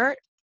that alert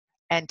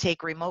and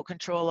take remote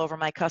control over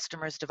my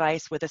customer's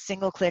device with a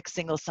single click,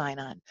 single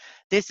sign-on.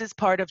 This is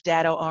part of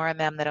Datto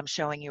RMM that I'm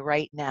showing you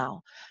right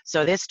now.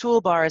 So this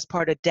toolbar is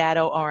part of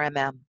Datto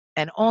RMM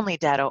and only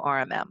Datto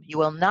RMM. You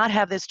will not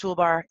have this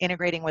toolbar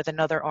integrating with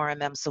another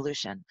RMM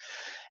solution.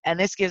 And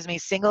this gives me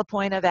single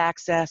point of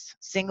access,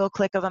 single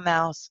click of a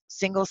mouse,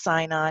 single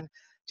sign-on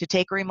to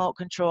take remote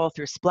control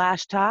through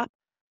Splashtop,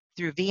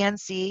 through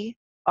VNC,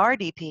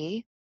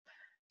 RDP,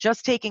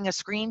 just taking a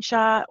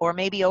screenshot or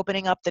maybe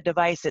opening up the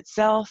device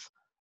itself,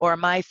 or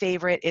my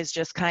favorite is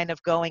just kind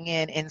of going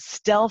in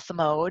stealth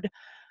mode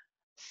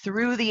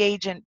through the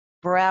agent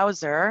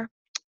browser,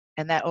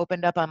 and that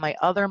opened up on my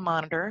other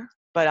monitor,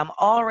 but I'm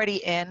already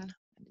in.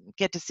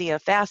 Get to see how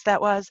fast that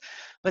was,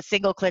 but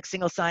single click,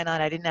 single sign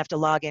on. I didn't have to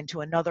log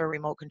into another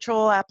remote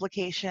control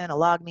application, a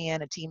log me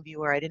in, a team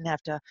viewer. I didn't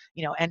have to,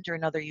 enter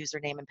another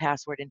username and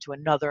password into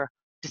another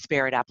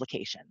disparate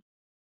application.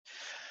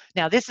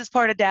 Now, this is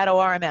part of Datto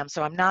RMM,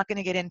 so I'm not going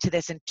to get into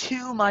this in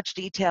too much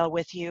detail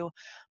with you,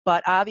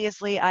 but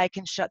obviously I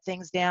can shut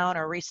things down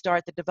or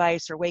restart the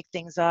device or wake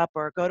things up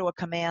or go to a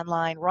command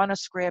line, run a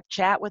script,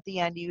 chat with the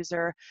end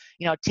user,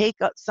 take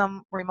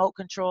some remote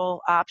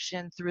control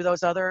option through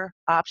those other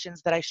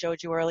options that I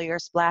showed you earlier,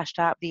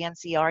 Splashtop,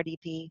 VNC,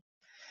 RDP.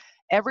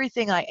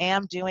 Everything I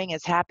am doing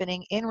is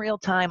happening in real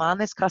time on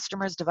this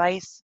customer's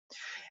device,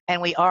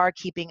 and we are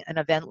keeping an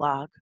event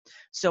log.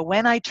 So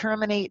when I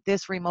terminate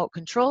this remote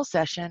control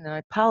session, and I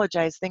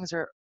apologize, things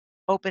are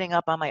opening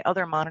up on my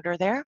other monitor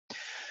there,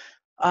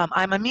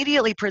 I'm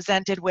immediately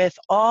presented with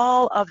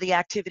all of the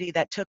activity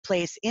that took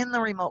place in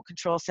the remote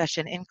control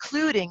session,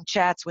 including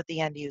chats with the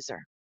end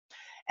user.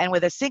 And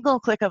with a single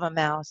click of a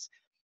mouse,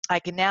 I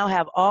can now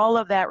have all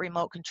of that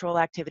remote control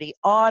activity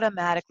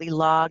automatically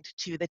logged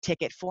to the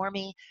ticket for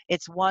me.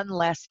 It's one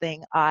less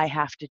thing I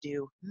have to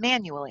do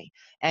manually.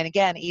 And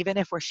again, even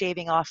if we're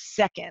shaving off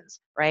seconds,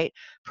 right,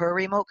 per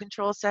remote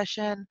control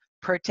session,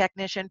 per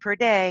technician per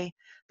day,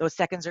 those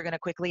seconds are going to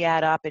quickly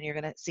add up and you're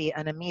going to see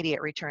an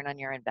immediate return on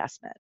your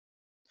investment.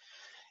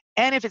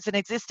 And if it's an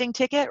existing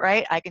ticket,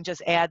 right, I can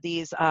just add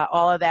these,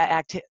 all of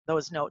that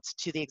those notes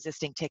to the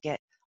existing ticket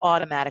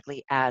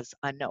automatically as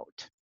a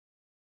note.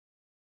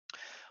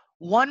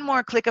 One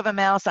more click of a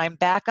mouse, I'm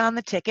back on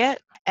the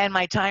ticket, and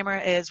my timer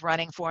is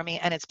running for me,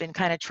 and it's been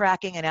kind of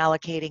tracking and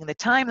allocating the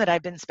time that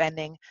I've been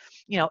spending,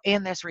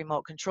 in this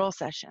remote control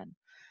session.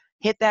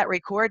 Hit that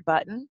record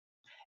button,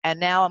 and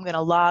now I'm going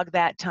to log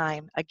that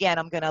time. Again,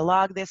 I'm going to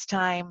log this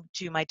time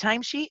to my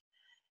timesheet.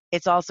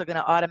 It's also going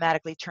to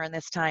automatically turn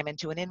this time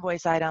into an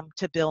invoice item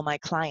to bill my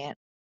client.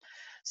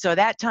 So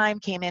that time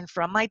came in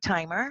from my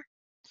timer.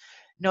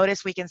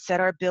 Notice we can set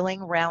our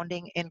billing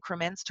rounding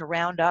increments to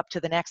round up to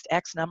the next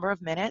X number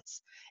of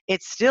minutes.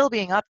 It's still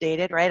being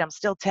updated, right? I'm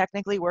still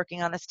technically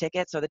working on this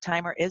ticket, so the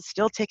timer is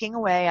still ticking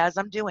away as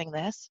I'm doing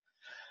this.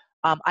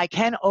 I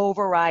can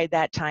override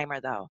that timer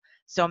though.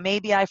 So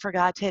maybe I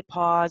forgot to hit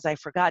pause, I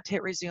forgot to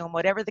hit resume,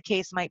 whatever the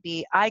case might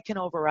be, I can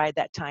override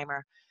that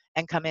timer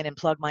and come in and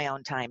plug my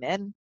own time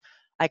in.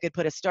 I could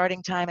put a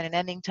starting time and an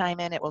ending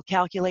time in. It will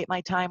calculate my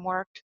time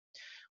worked.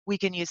 We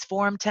can use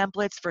form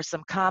templates for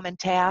some common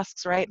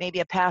tasks, right? Maybe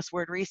a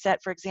password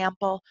reset, for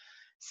example,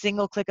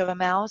 single click of a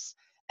mouse,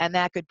 and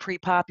that could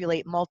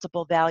pre-populate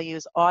multiple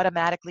values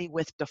automatically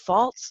with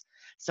defaults,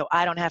 so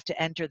I don't have to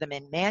enter them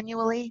in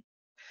manually.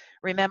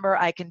 Remember,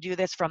 I can do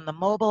this from the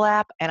mobile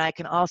app, and I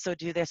can also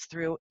do this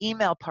through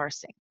email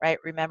parsing, right?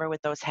 Remember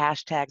with those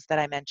hashtags that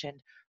I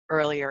mentioned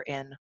earlier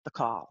in the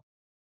call.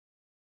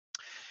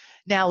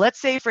 Now,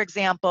 let's say, for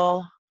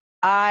example,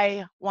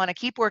 I want to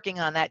keep working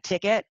on that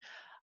ticket,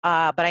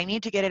 but I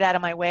need to get it out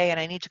of my way and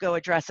I need to go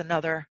address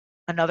another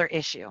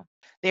issue.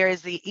 There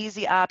is the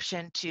easy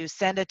option to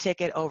send a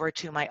ticket over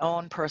to my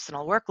own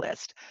personal work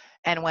list.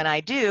 And when I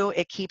do,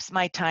 it keeps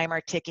my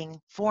timer ticking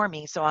for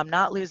me. So I'm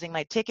not losing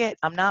my ticket,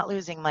 I'm not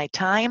losing my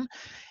time.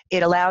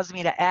 It allows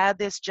me to add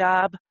this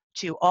job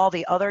to all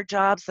the other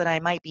jobs that I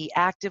might be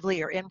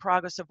actively or in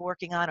progress of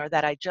working on, or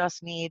that I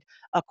just need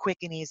a quick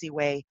and easy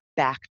way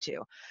back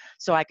to.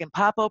 So I can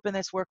pop open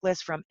this work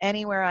list from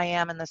anywhere I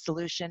am in the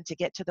solution to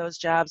get to those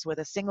jobs with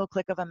a single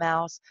click of a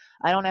mouse.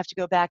 I don't have to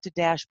go back to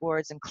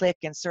dashboards and click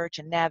and search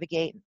and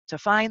navigate to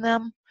find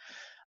them.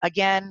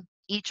 Again,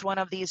 each one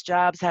of these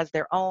jobs has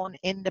their own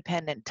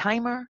independent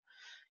timer.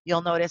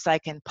 You'll notice I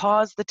can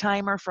pause the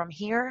timer from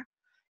here.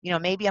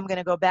 Maybe I'm going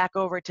to go back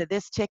over to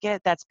this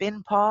ticket that's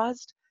been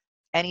paused,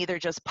 and either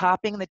just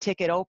popping the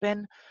ticket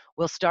open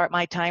will start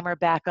my timer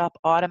back up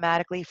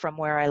automatically from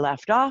where I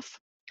left off.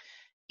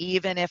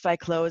 Even if I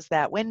close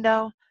that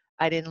window,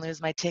 I didn't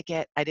lose my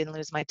ticket, I didn't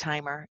lose my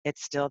timer,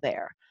 it's still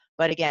there.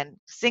 But again,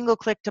 single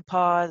click to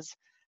pause,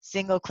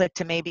 single click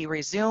to maybe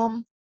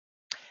resume,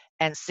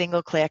 and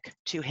single click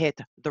to hit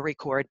the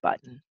record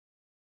button.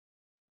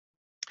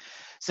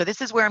 So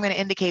this is where I'm going to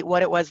indicate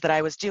what it was that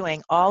I was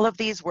doing. All of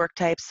these work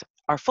types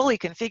are fully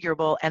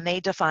configurable, and they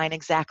define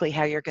exactly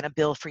how you're going to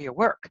bill for your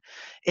work.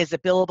 Is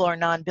it billable or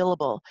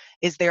non-billable?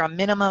 Is there a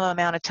minimum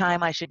amount of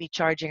time I should be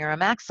charging or a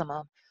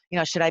maximum? You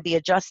know, should I be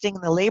adjusting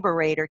the labor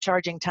rate or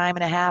charging time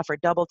and a half or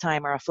double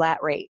time or a flat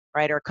rate,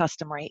 right, or a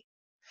custom rate?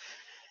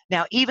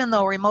 Now, even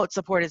though remote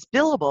support is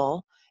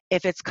billable,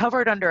 if it's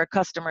covered under a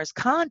customer's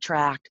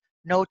contract,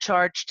 no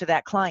charge to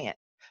that client.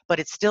 But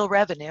it's still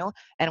revenue,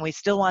 and we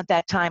still want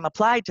that time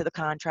applied to the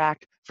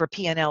contract for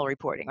P&L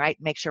reporting, right?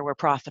 Make sure we're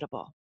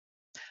profitable.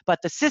 But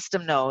the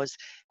system knows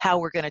how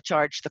we're going to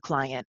charge the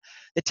client.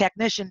 The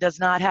technician does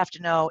not have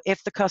to know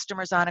if the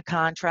customer's on a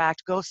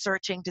contract, go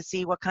searching to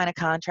see what kind of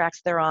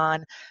contracts they're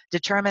on,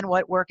 determine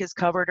what work is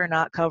covered or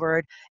not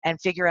covered,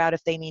 and figure out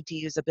if they need to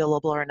use a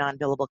billable or a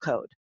non-billable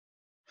code.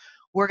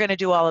 We're going to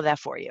do all of that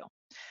for you.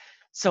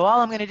 So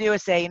all I'm going to do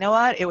is say, you know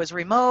what, it was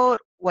remote,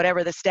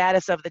 whatever the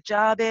status of the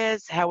job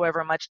is,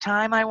 however much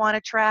time I want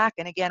to track,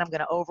 and again, I'm going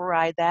to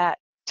override that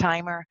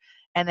timer,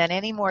 and then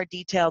any more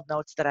detailed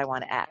notes that I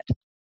want to add.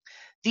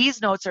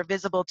 These notes are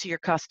visible to your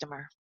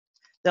customer.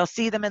 They'll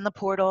see them in the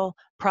portal,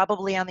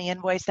 probably on the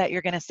invoice that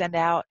you're going to send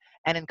out,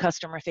 and in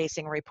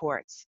customer-facing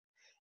reports.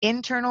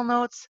 Internal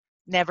notes,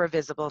 never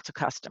visible to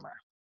customer.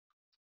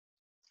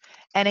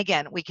 And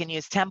again, we can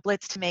use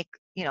templates to make,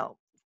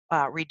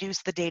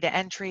 reduce the data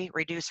entry,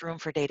 reduce room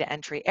for data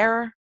entry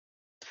error.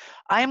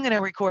 I'm going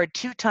to record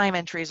 2 time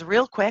entries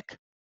real quick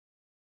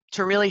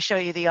to really show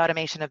you the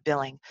automation of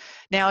billing.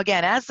 Now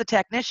again, as the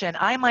technician,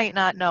 I might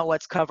not know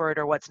what's covered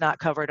or what's not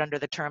covered under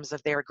the terms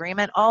of their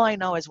agreement. All I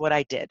know is what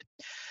I did.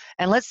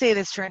 And let's say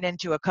this turned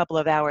into a couple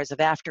of hours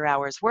of after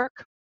hours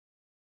work.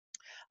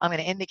 I'm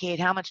going to indicate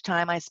how much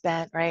time I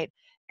spent, right?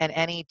 And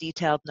any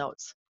detailed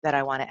notes that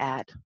I want to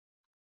add.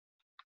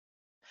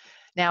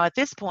 Now at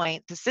this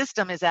point, the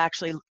system is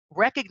actually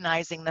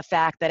recognizing the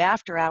fact that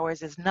after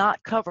hours is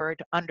not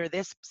covered under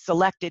this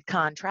selected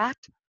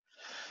contract,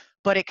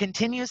 but it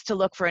continues to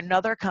look for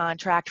another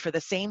contract for the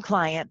same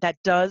client that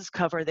does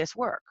cover this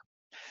work.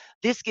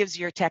 This gives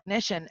your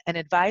technician an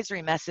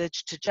advisory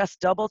message to just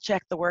double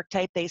check the work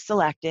type they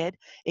selected.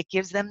 It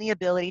gives them the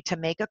ability to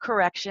make a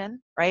correction,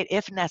 right,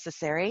 if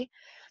necessary.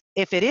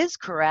 If it is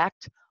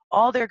correct,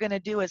 all they're going to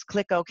do is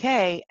click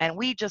OK, and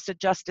we just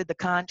adjusted the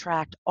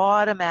contract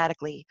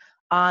automatically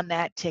on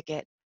that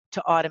ticket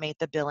to automate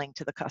the billing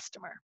to the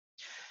customer.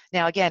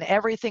 Now again,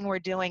 everything we're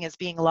doing is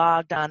being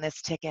logged on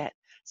this ticket.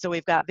 So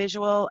we've got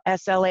visual,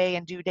 SLA,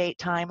 and due date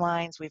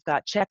timelines. We've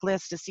got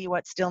checklists to see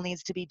what still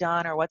needs to be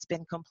done or what's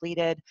been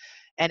completed.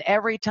 And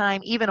every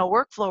time even a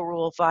workflow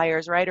rule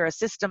fires, right, or a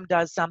system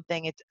does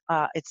something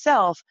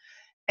itself,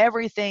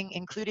 everything,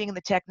 including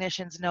the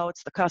technician's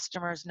notes, the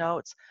customer's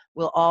notes,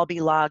 will all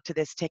be logged to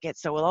this ticket.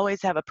 So we'll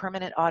always have a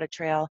permanent audit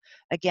trail.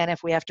 Again,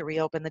 if we have to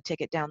reopen the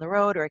ticket down the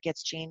road or it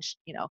gets changed,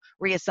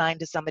 reassigned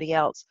to somebody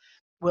else,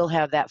 we'll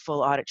have that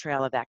full audit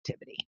trail of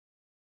activity.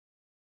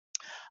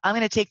 I'm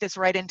going to take this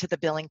right into the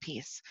billing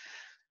piece.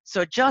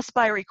 So just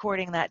by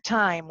recording that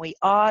time, we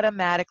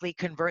automatically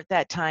convert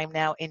that time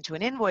now into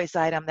an invoice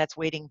item that's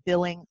waiting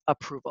billing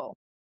approval.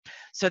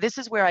 So this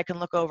is where I can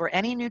look over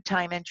any new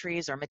time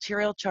entries or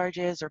material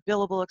charges or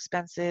billable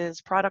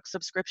expenses, product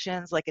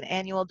subscriptions like an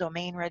annual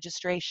domain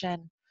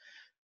registration,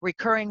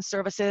 recurring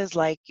services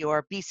like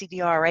your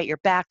BCDR, right, your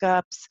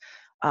backups,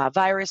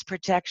 virus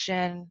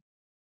protection,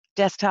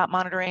 desktop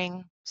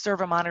monitoring,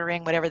 server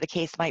monitoring, whatever the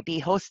case might be,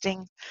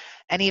 hosting,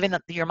 and even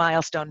your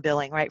milestone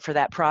billing, right, for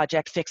that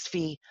project fixed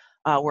fee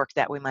work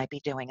that we might be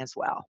doing as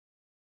well.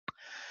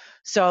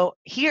 So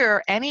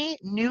here, any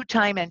new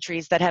time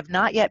entries that have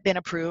not yet been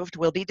approved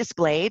will be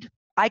displayed.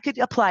 I could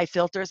apply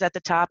filters at the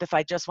top if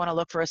I just want to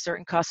look for a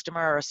certain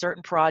customer or a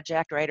certain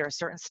project, right, or a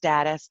certain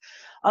status.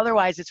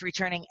 Otherwise, it's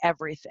returning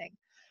everything.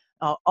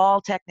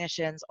 All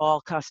technicians,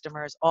 all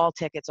customers, all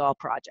tickets, all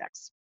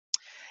projects.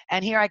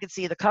 And here I can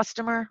see the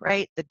customer,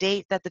 right, the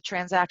date that the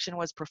transaction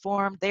was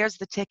performed. There's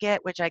the ticket,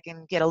 which I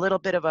can get a little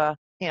bit of a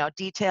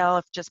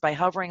detail just by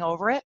hovering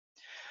over it.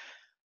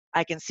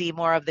 I can see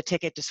more of the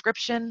ticket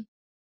description.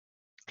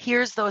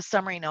 Here's those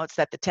summary notes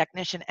that the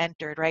technician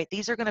entered, right?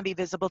 These are going to be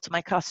visible to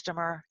my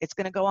customer. It's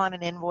going to go on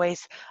an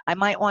invoice. I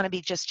might want to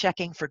be just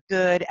checking for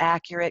good,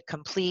 accurate,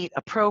 complete,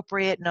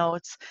 appropriate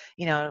notes,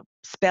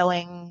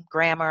 spelling,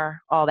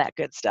 grammar, all that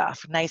good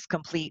stuff. Nice,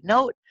 complete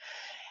note.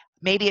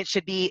 Maybe it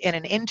should be in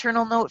an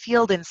internal note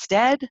field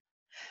instead,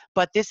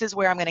 but this is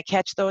where I'm going to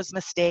catch those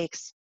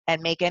mistakes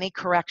and make any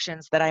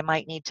corrections that I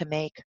might need to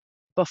make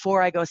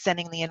before I go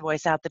sending the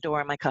invoice out the door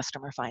and my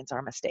customer finds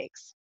our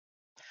mistakes.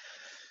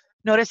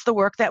 Notice the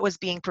work that was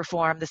being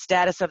performed, the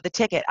status of the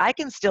ticket. I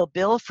can still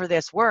bill for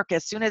this work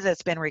as soon as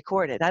it's been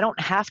recorded. I don't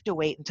have to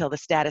wait until the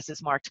status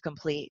is marked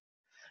complete.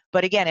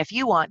 But again, if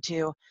you want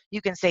to,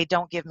 you can say,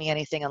 don't give me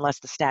anything unless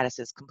the status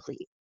is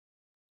complete.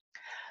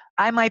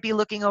 I might be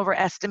looking over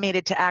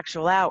estimated to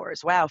actual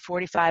hours. Wow,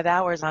 45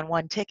 hours on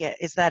one ticket.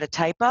 Is that a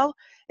typo?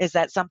 Is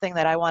that something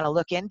that I want to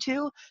look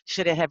into?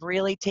 Should it have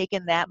really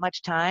taken that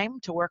much time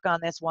to work on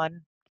this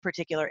one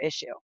particular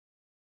issue?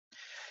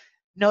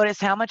 Notice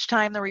how much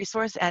time the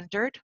resource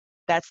entered.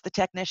 That's the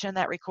technician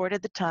that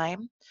recorded the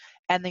time,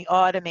 and the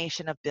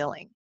automation of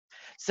billing.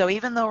 So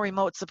even though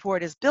remote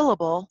support is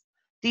billable,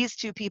 these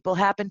two people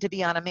happen to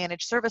be on a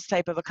managed service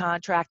type of a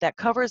contract that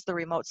covers the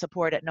remote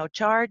support at no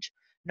charge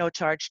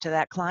to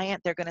that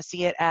client. They're going to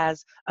see it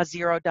as a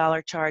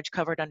 $0 charge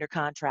covered under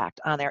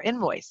contract on their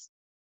invoice.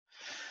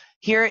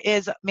 Here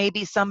is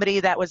maybe somebody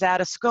that was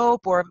out of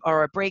scope or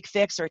a break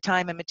fix or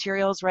time and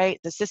materials, right?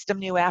 The system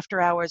knew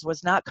after hours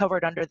was not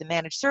covered under the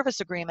managed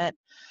service agreement,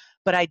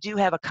 but I do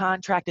have a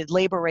contracted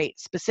labor rate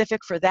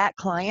specific for that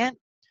client,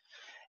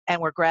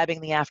 and we're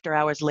grabbing the after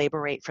hours labor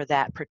rate for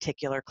that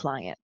particular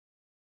client.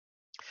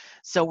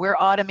 So we're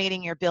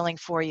automating your billing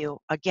for you.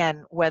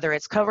 Again, whether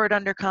it's covered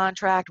under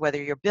contract,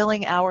 whether you're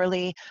billing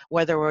hourly,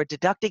 whether we're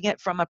deducting it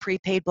from a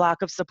prepaid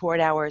block of support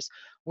hours,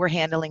 we're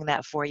handling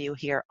that for you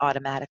here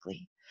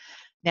automatically.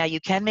 Now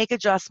you can make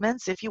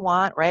adjustments if you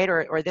want, right?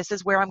 Or this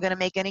is where I'm going to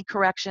make any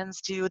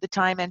corrections to the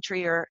time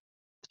entry or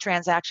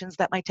transactions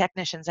that my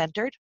technicians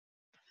entered.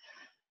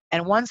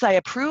 And once I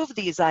approve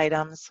these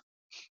items,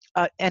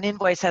 an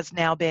invoice has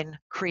now been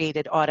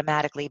created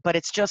automatically, but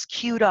it's just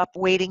queued up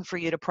waiting for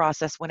you to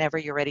process whenever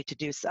you're ready to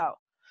do so.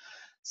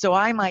 So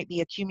I might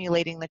be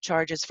accumulating the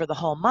charges for the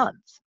whole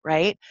month,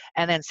 right?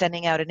 And then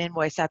sending out an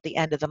invoice at the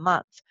end of the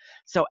month.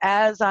 So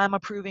as I'm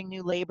approving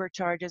new labor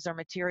charges or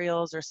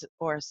materials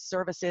or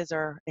services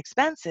or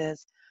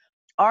expenses,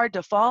 our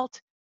default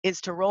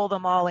is to roll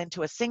them all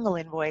into a single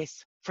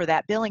invoice for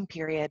that billing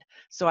period,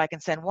 so I can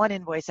send one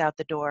invoice out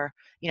the door,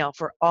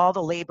 for all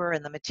the labor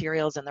and the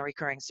materials and the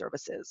recurring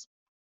services.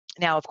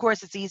 Now, of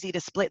course, it's easy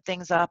to split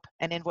things up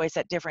and invoice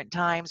at different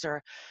times,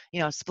 or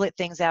split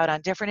things out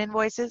on different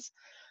invoices.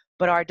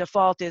 But our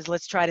default is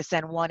let's try to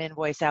send one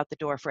invoice out the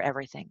door for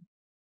everything.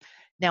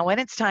 Now, when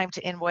it's time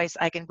to invoice,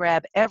 I can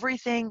grab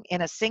everything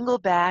in a single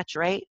batch,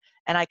 right?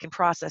 And I can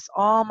process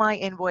all my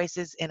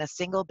invoices in a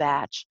single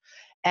batch.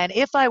 And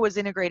if I was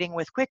integrating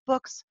with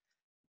QuickBooks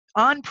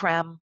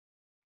on-prem,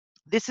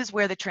 this is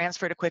where the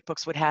transfer to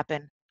QuickBooks would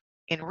happen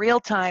in real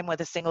time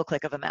with a single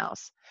click of a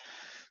mouse.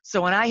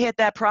 So when I hit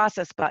that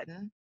process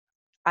button,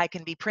 I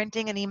can be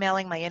printing and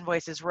emailing my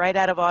invoices right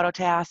out of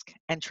Autotask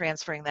and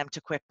transferring them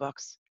to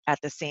QuickBooks at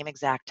the same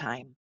exact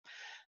time.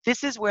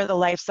 This is where the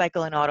life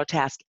cycle in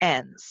Autotask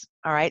ends.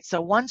 All right,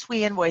 so once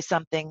we invoice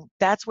something,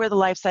 that's where the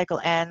life cycle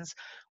ends.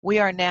 We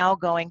are now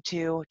going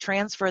to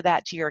transfer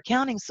that to your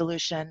accounting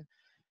solution.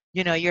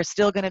 You're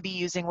still going to be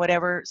using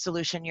whatever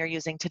solution you're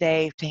using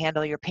today to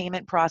handle your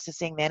payment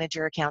processing, manage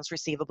your accounts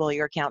receivable,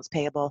 your accounts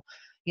payable,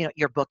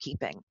 your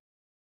bookkeeping.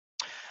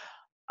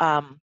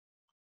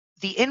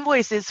 The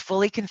invoice is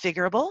fully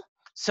configurable.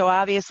 So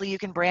obviously you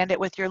can brand it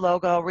with your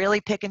logo,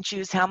 really pick and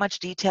choose how much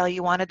detail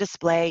you want to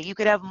display. You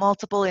could have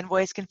multiple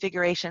invoice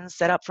configurations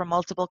set up for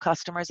multiple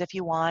customers if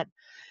you want.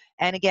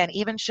 And again,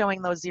 even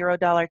showing those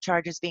 $0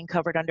 charges being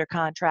covered under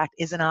contract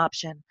is an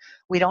option.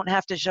 We don't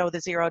have to show the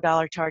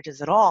 $0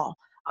 charges at all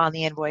on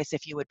the invoice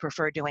if you would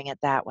prefer doing it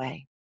that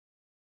way.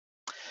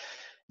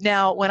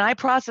 Now, when I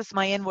process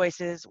my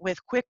invoices with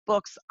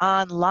QuickBooks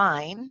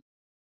Online,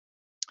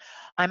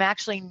 I'm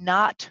actually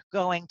not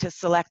going to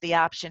select the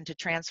option to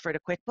transfer to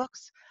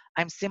QuickBooks.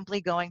 I'm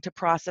simply going to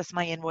process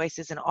my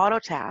invoices in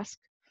Autotask.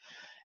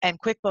 And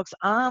QuickBooks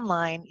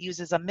Online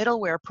uses a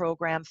middleware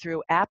program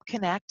through App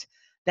Connect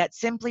that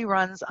simply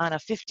runs on a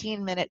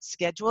 15-minute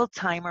scheduled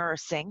timer or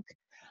sync.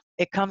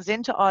 It comes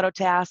into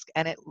Autotask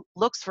and it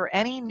looks for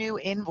any new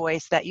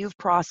invoice that you've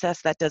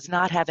processed that does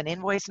not have an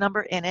invoice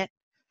number in it.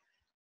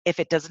 If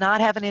it does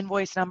not have an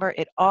invoice number,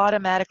 it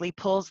automatically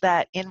pulls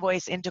that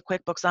invoice into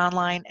QuickBooks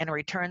Online and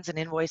returns an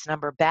invoice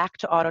number back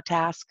to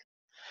Autotask.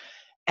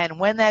 And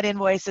when that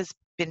invoice has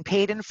been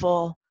paid in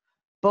full,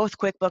 both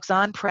QuickBooks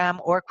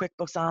On-Prem or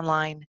QuickBooks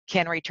Online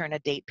can return a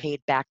date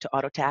paid back to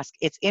Autotask.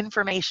 It's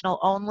informational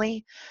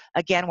only.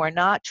 Again, we're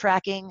not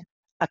tracking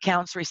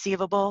accounts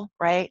receivable,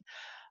 right?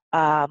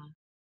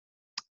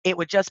 It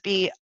would just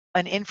be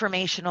an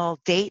informational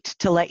date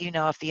to let you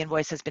know if the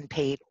invoice has been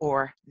paid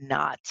or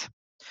not.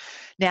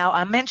 Now,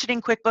 I'm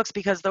mentioning QuickBooks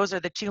because those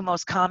are the two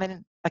most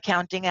common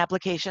accounting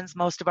applications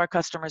most of our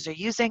customers are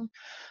using,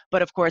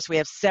 but of course we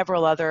have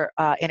several other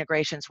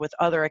integrations with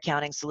other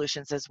accounting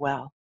solutions as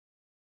well.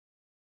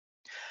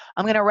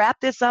 I'm going to wrap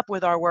this up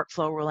with our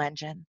workflow rule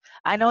engine.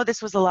 I know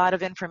this was a lot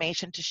of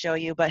information to show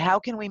you, but how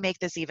can we make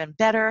this even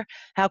better?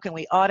 How can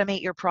we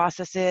automate your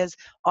processes,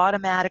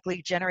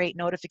 automatically generate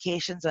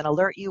notifications and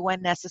alert you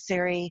when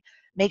necessary,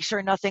 make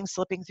sure nothing's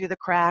slipping through the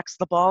cracks,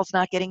 the ball's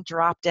not getting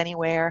dropped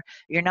anywhere,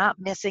 you're not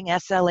missing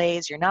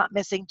SLAs, you're not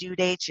missing due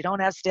dates, you don't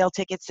have stale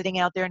tickets sitting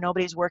out there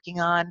nobody's working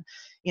on,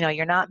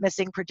 you're not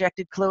missing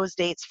projected close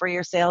dates for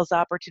your sales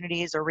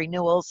opportunities or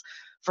renewals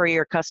for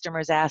your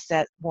customers'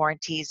 asset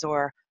warranties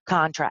or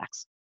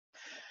contracts.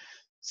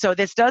 So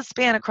this does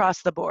span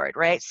across the board,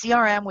 right?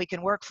 CRM, we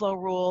can workflow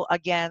rule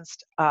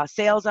against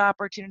sales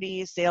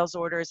opportunities, sales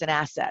orders, and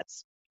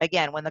assets.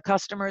 Again, when the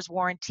customer's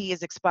warranty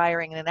is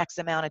expiring in an X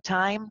amount of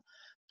time,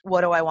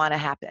 what do I want to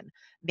happen?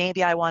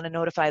 Maybe I want to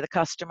notify the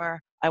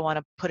customer. I want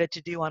to put a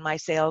to-do on my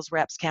sales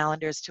reps'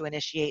 calendars to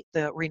initiate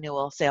the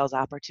renewal sales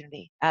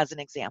opportunity, as an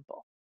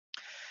example.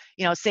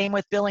 You know, same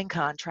with billing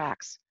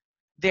contracts.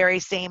 Very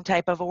same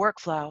type of a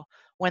workflow.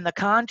 When the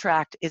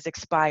contract is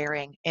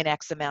expiring in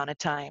X amount of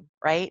time,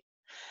 right?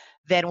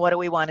 Then what do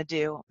we want to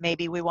do?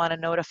 Maybe we want to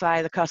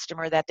notify the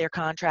customer that their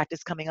contract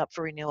is coming up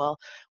for renewal.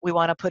 We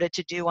want to put a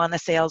to-do on the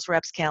sales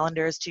reps'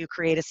 calendars to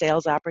create a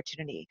sales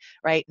opportunity,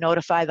 right?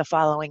 Notify the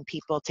following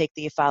people, take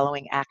the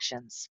following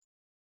actions.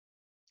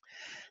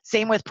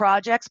 Same with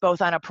projects,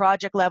 both on a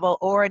project level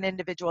or an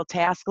individual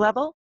task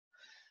level.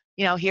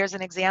 You know, here's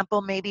an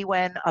example, maybe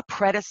when a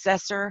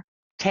predecessor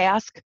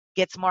task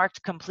gets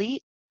marked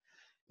complete,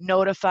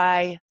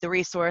 notify the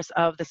resource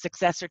of the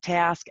successor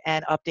task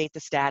and update the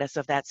status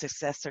of that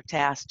successor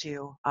task to,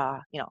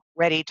 you know,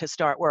 ready to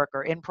start work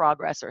or in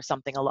progress or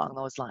something along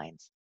those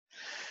lines.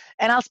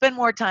 And I'll spend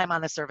more time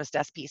on the service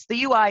desk piece.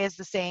 The UI is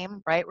the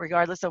same, right,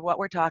 regardless of what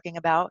we're talking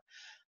about.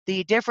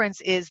 The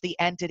difference is the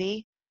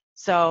entity.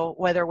 So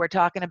whether we're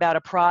talking about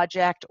a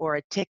project or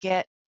a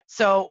ticket.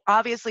 So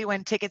obviously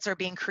when tickets are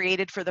being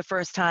created for the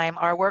first time,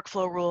 our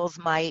workflow rules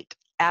might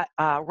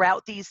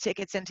route these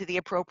tickets into the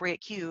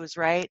appropriate queues,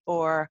 right?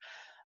 Or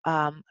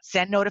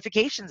send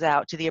notifications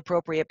out to the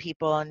appropriate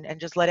people and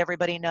just let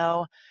everybody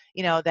know,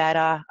 you know, that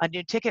a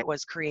new ticket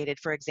was created,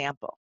 for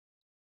example.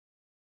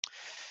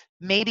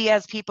 Maybe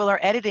as people are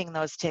editing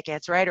those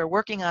tickets, right, or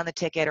working on the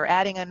ticket or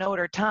adding a note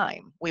or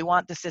time, we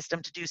want the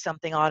system to do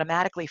something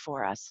automatically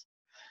for us.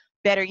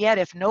 Better yet,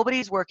 if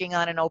nobody's working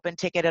on an open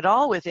ticket at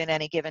all within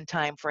any given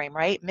time frame,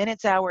 right,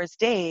 minutes, hours,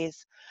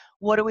 days,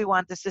 what do we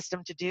want the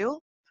system to do?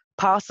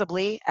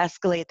 Possibly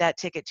escalate that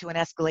ticket to an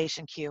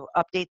escalation queue,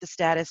 update the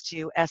status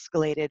to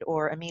escalated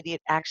or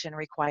immediate action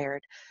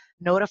required,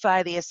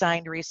 notify the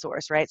assigned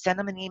resource, right? Send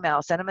them an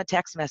email, send them a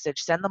text message,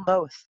 send them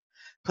both,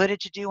 put a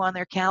to-do on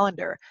their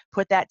calendar,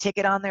 put that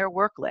ticket on their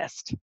work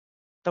list.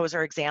 Those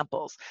are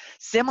examples.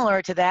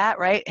 Similar to that,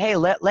 right? Hey,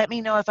 let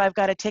me know if I've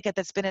got a ticket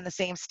that's been in the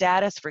same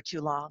status for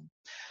too long.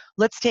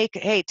 Let's take,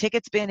 hey,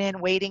 ticket's been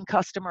in waiting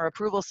customer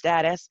approval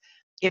status.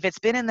 If it's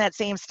been in that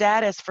same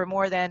status for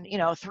more than, you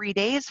know, 3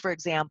 days, for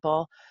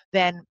example,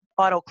 then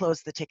auto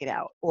close the ticket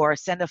out or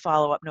send a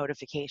follow-up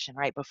notification,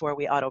 right, before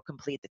we auto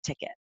complete the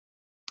ticket.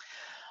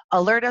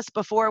 Alert us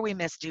before we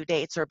miss due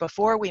dates or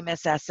before we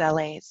miss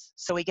SLAs,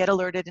 so we get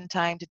alerted in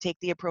time to take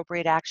the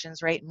appropriate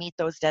actions, right, meet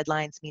those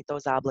deadlines, meet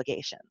those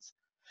obligations.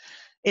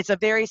 It's a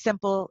very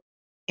simple,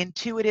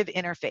 intuitive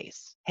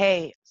interface.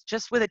 Hey,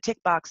 just with a tick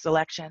box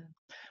selection,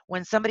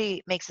 when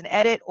somebody makes an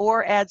edit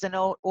or adds a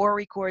note or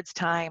records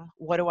time,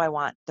 what do I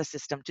want the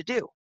system to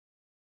do?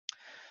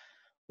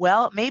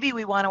 Well, maybe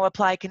we want to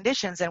apply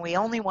conditions and we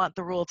only want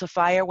the rule to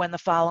fire when the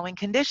following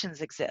conditions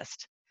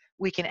exist.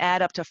 We can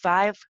add up to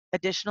 5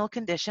 additional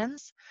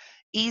conditions,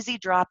 easy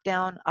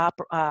drop-down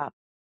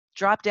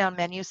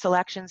menu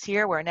selections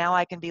here where now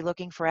I can be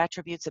looking for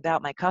attributes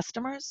about my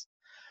customers,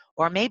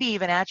 or maybe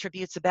even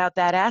attributes about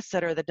that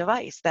asset or the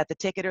device that the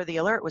ticket or the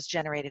alert was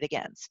generated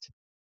against.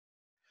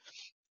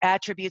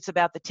 Attributes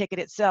about the ticket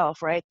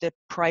itself, right? The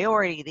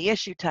priority, the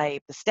issue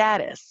type, the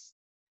status,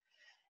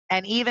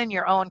 and even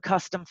your own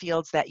custom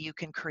fields that you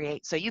can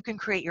create. So you can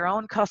create your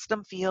own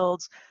custom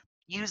fields,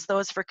 use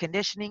those for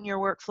conditioning your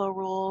workflow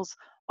rules,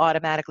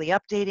 automatically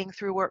updating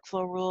through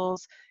workflow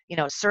rules, you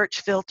know,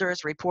 search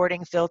filters,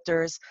 reporting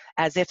filters,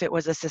 as if it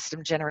was a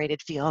system-generated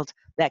field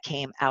that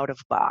came out of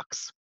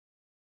box.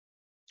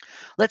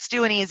 Let's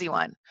do an easy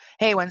one.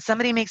 Hey, when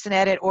somebody makes an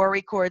edit or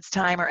records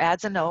time or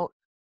adds a note,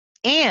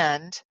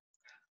 and,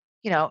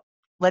 you know,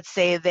 let's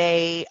say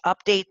they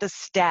update the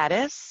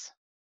status,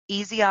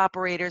 easy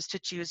operators to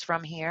choose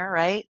from here,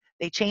 right?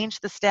 They change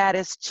the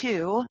status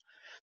to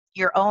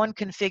your own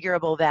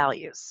configurable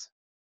values.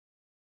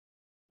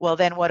 Well,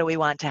 then what do we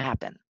want to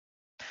happen?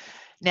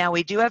 Now,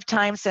 we do have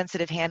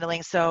time-sensitive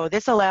handling, so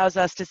this allows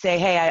us to say,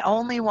 hey, I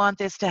only want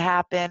this to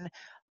happen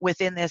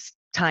within this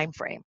time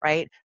frame,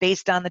 right?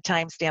 Based on the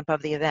timestamp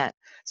of the event.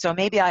 So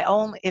maybe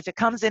if it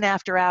comes in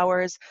after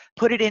hours,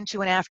 put it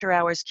into an after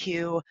hours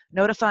queue,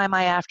 notify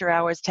my after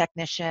hours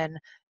technician,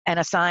 and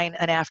assign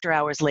an after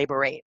hours labor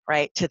rate,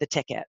 right, to the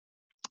ticket,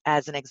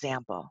 as an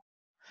example.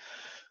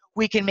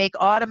 We can make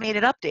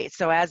automated updates.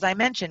 So as I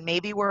mentioned,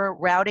 maybe we're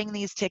routing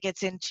these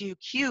tickets into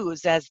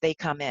queues as they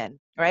come in,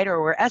 right?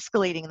 Or we're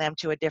escalating them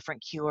to a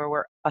different queue, or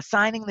we're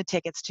assigning the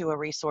tickets to a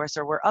resource,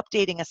 or we're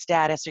updating a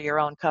status or your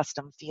own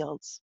custom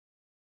fields.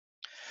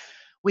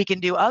 We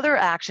can do other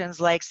actions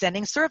like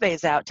sending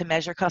surveys out to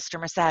measure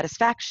customer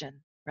satisfaction,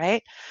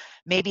 right?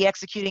 Maybe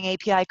executing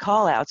API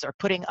callouts or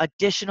putting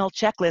additional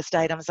checklist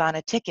items on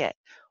a ticket,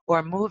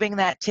 or moving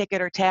that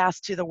ticket or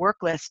task to the work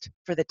list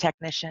for the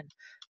technician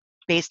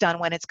based on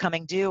when it's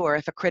coming due, or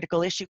if a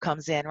critical issue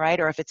comes in, right?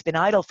 Or if it's been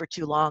idle for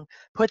too long,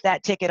 put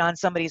that ticket on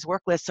somebody's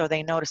work list so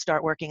they know to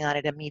start working on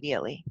it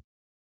immediately.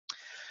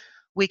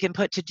 We can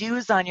put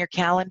to-dos on your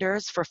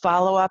calendars for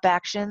follow-up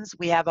actions.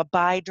 We have a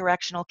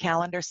bi-directional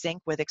calendar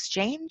sync with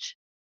Exchange.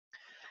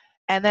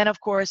 And then, of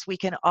course, we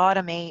can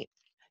automate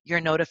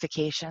your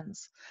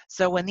notifications.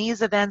 So when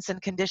these events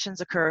and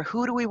conditions occur,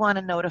 who do we want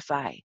to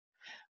notify?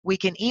 We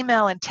can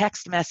email and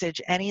text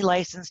message any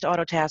licensed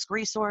Autotask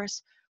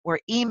resource. We're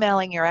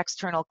emailing your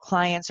external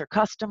clients or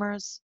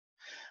customers.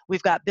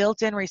 We've got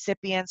built-in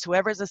recipients,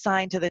 whoever's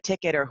assigned to the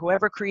ticket or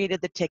whoever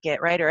created the ticket,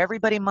 right? Or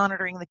everybody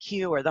monitoring the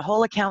queue or the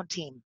whole account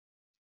team.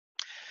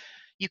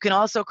 You can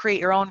also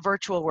create your own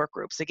virtual work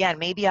groups. Again,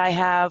 maybe I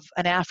have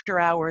an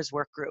after-hours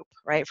work group,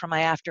 right, for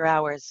my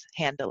after-hours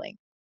handling.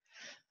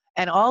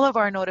 And all of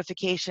our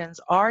notifications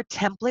are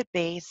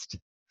template-based.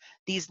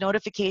 These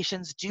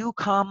notifications do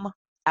come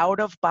out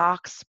of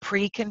box,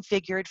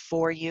 pre-configured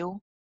for you.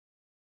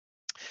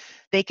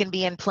 They can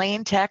be in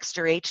plain text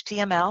or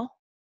HTML.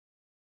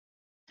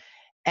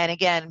 And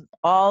again,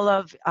 all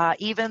of,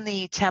 even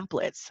the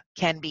templates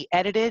can be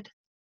edited.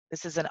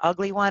 This is an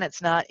ugly one.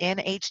 It's not in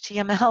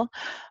HTML,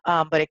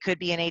 but it could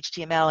be in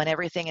HTML, and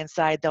everything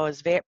inside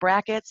those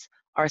brackets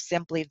are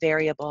simply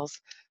variables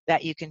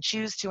that you can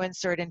choose to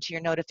insert into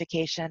your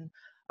notification,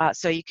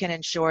 so you can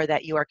ensure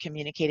that you are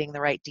communicating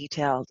the right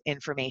detailed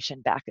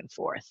information back and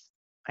forth,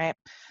 right?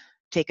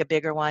 Take a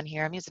bigger one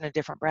here. I'm using a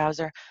different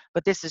browser,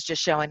 but this is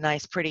just showing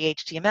nice, pretty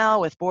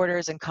HTML with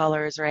borders and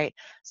colors, right?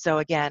 So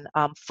again,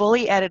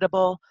 fully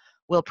editable.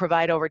 We'll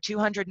provide over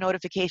 200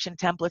 notification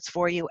templates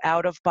for you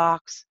out of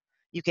box.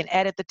 You can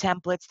edit the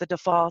templates, the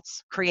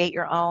defaults, create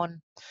your own,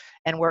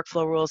 and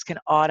workflow rules can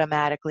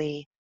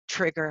automatically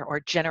trigger or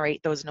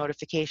generate those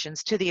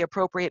notifications to the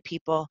appropriate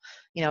people,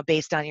 you know,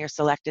 based on your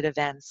selected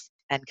events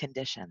and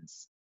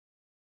conditions.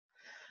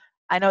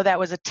 I know that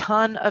was a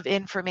ton of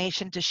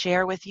information to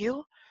share with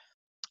you.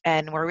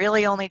 And we're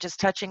really only just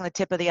touching the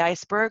tip of the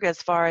iceberg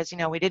as far as, you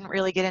know, we didn't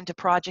really get into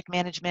project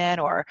management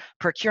or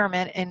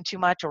procurement in too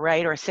much,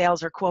 right, or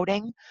sales or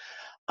quoting.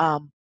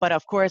 But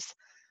of course,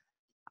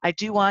 I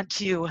do want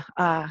to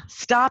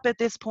stop at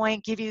this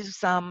point, give you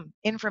some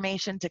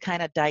information to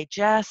kind of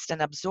digest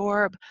and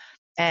absorb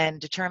and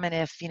determine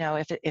if, you know,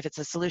 if it's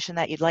a solution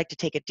that you'd like to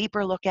take a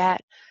deeper look at.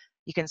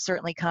 You can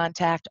certainly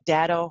contact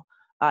Datto,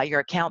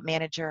 your account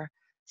manager,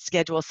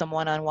 schedule some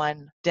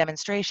one-on-one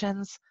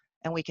demonstrations,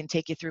 and we can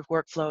take you through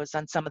workflows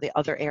on some of the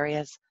other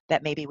areas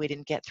that maybe we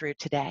didn't get through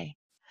today.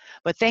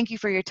 But thank you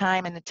for your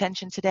time and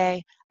attention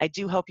today. I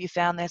do hope you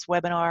found this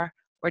webinar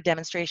or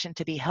demonstration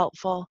to be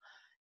helpful,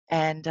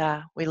 and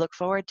we look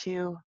forward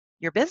to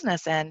your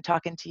business and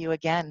talking to you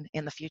again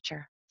in the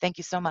future. Thank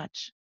you so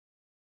much.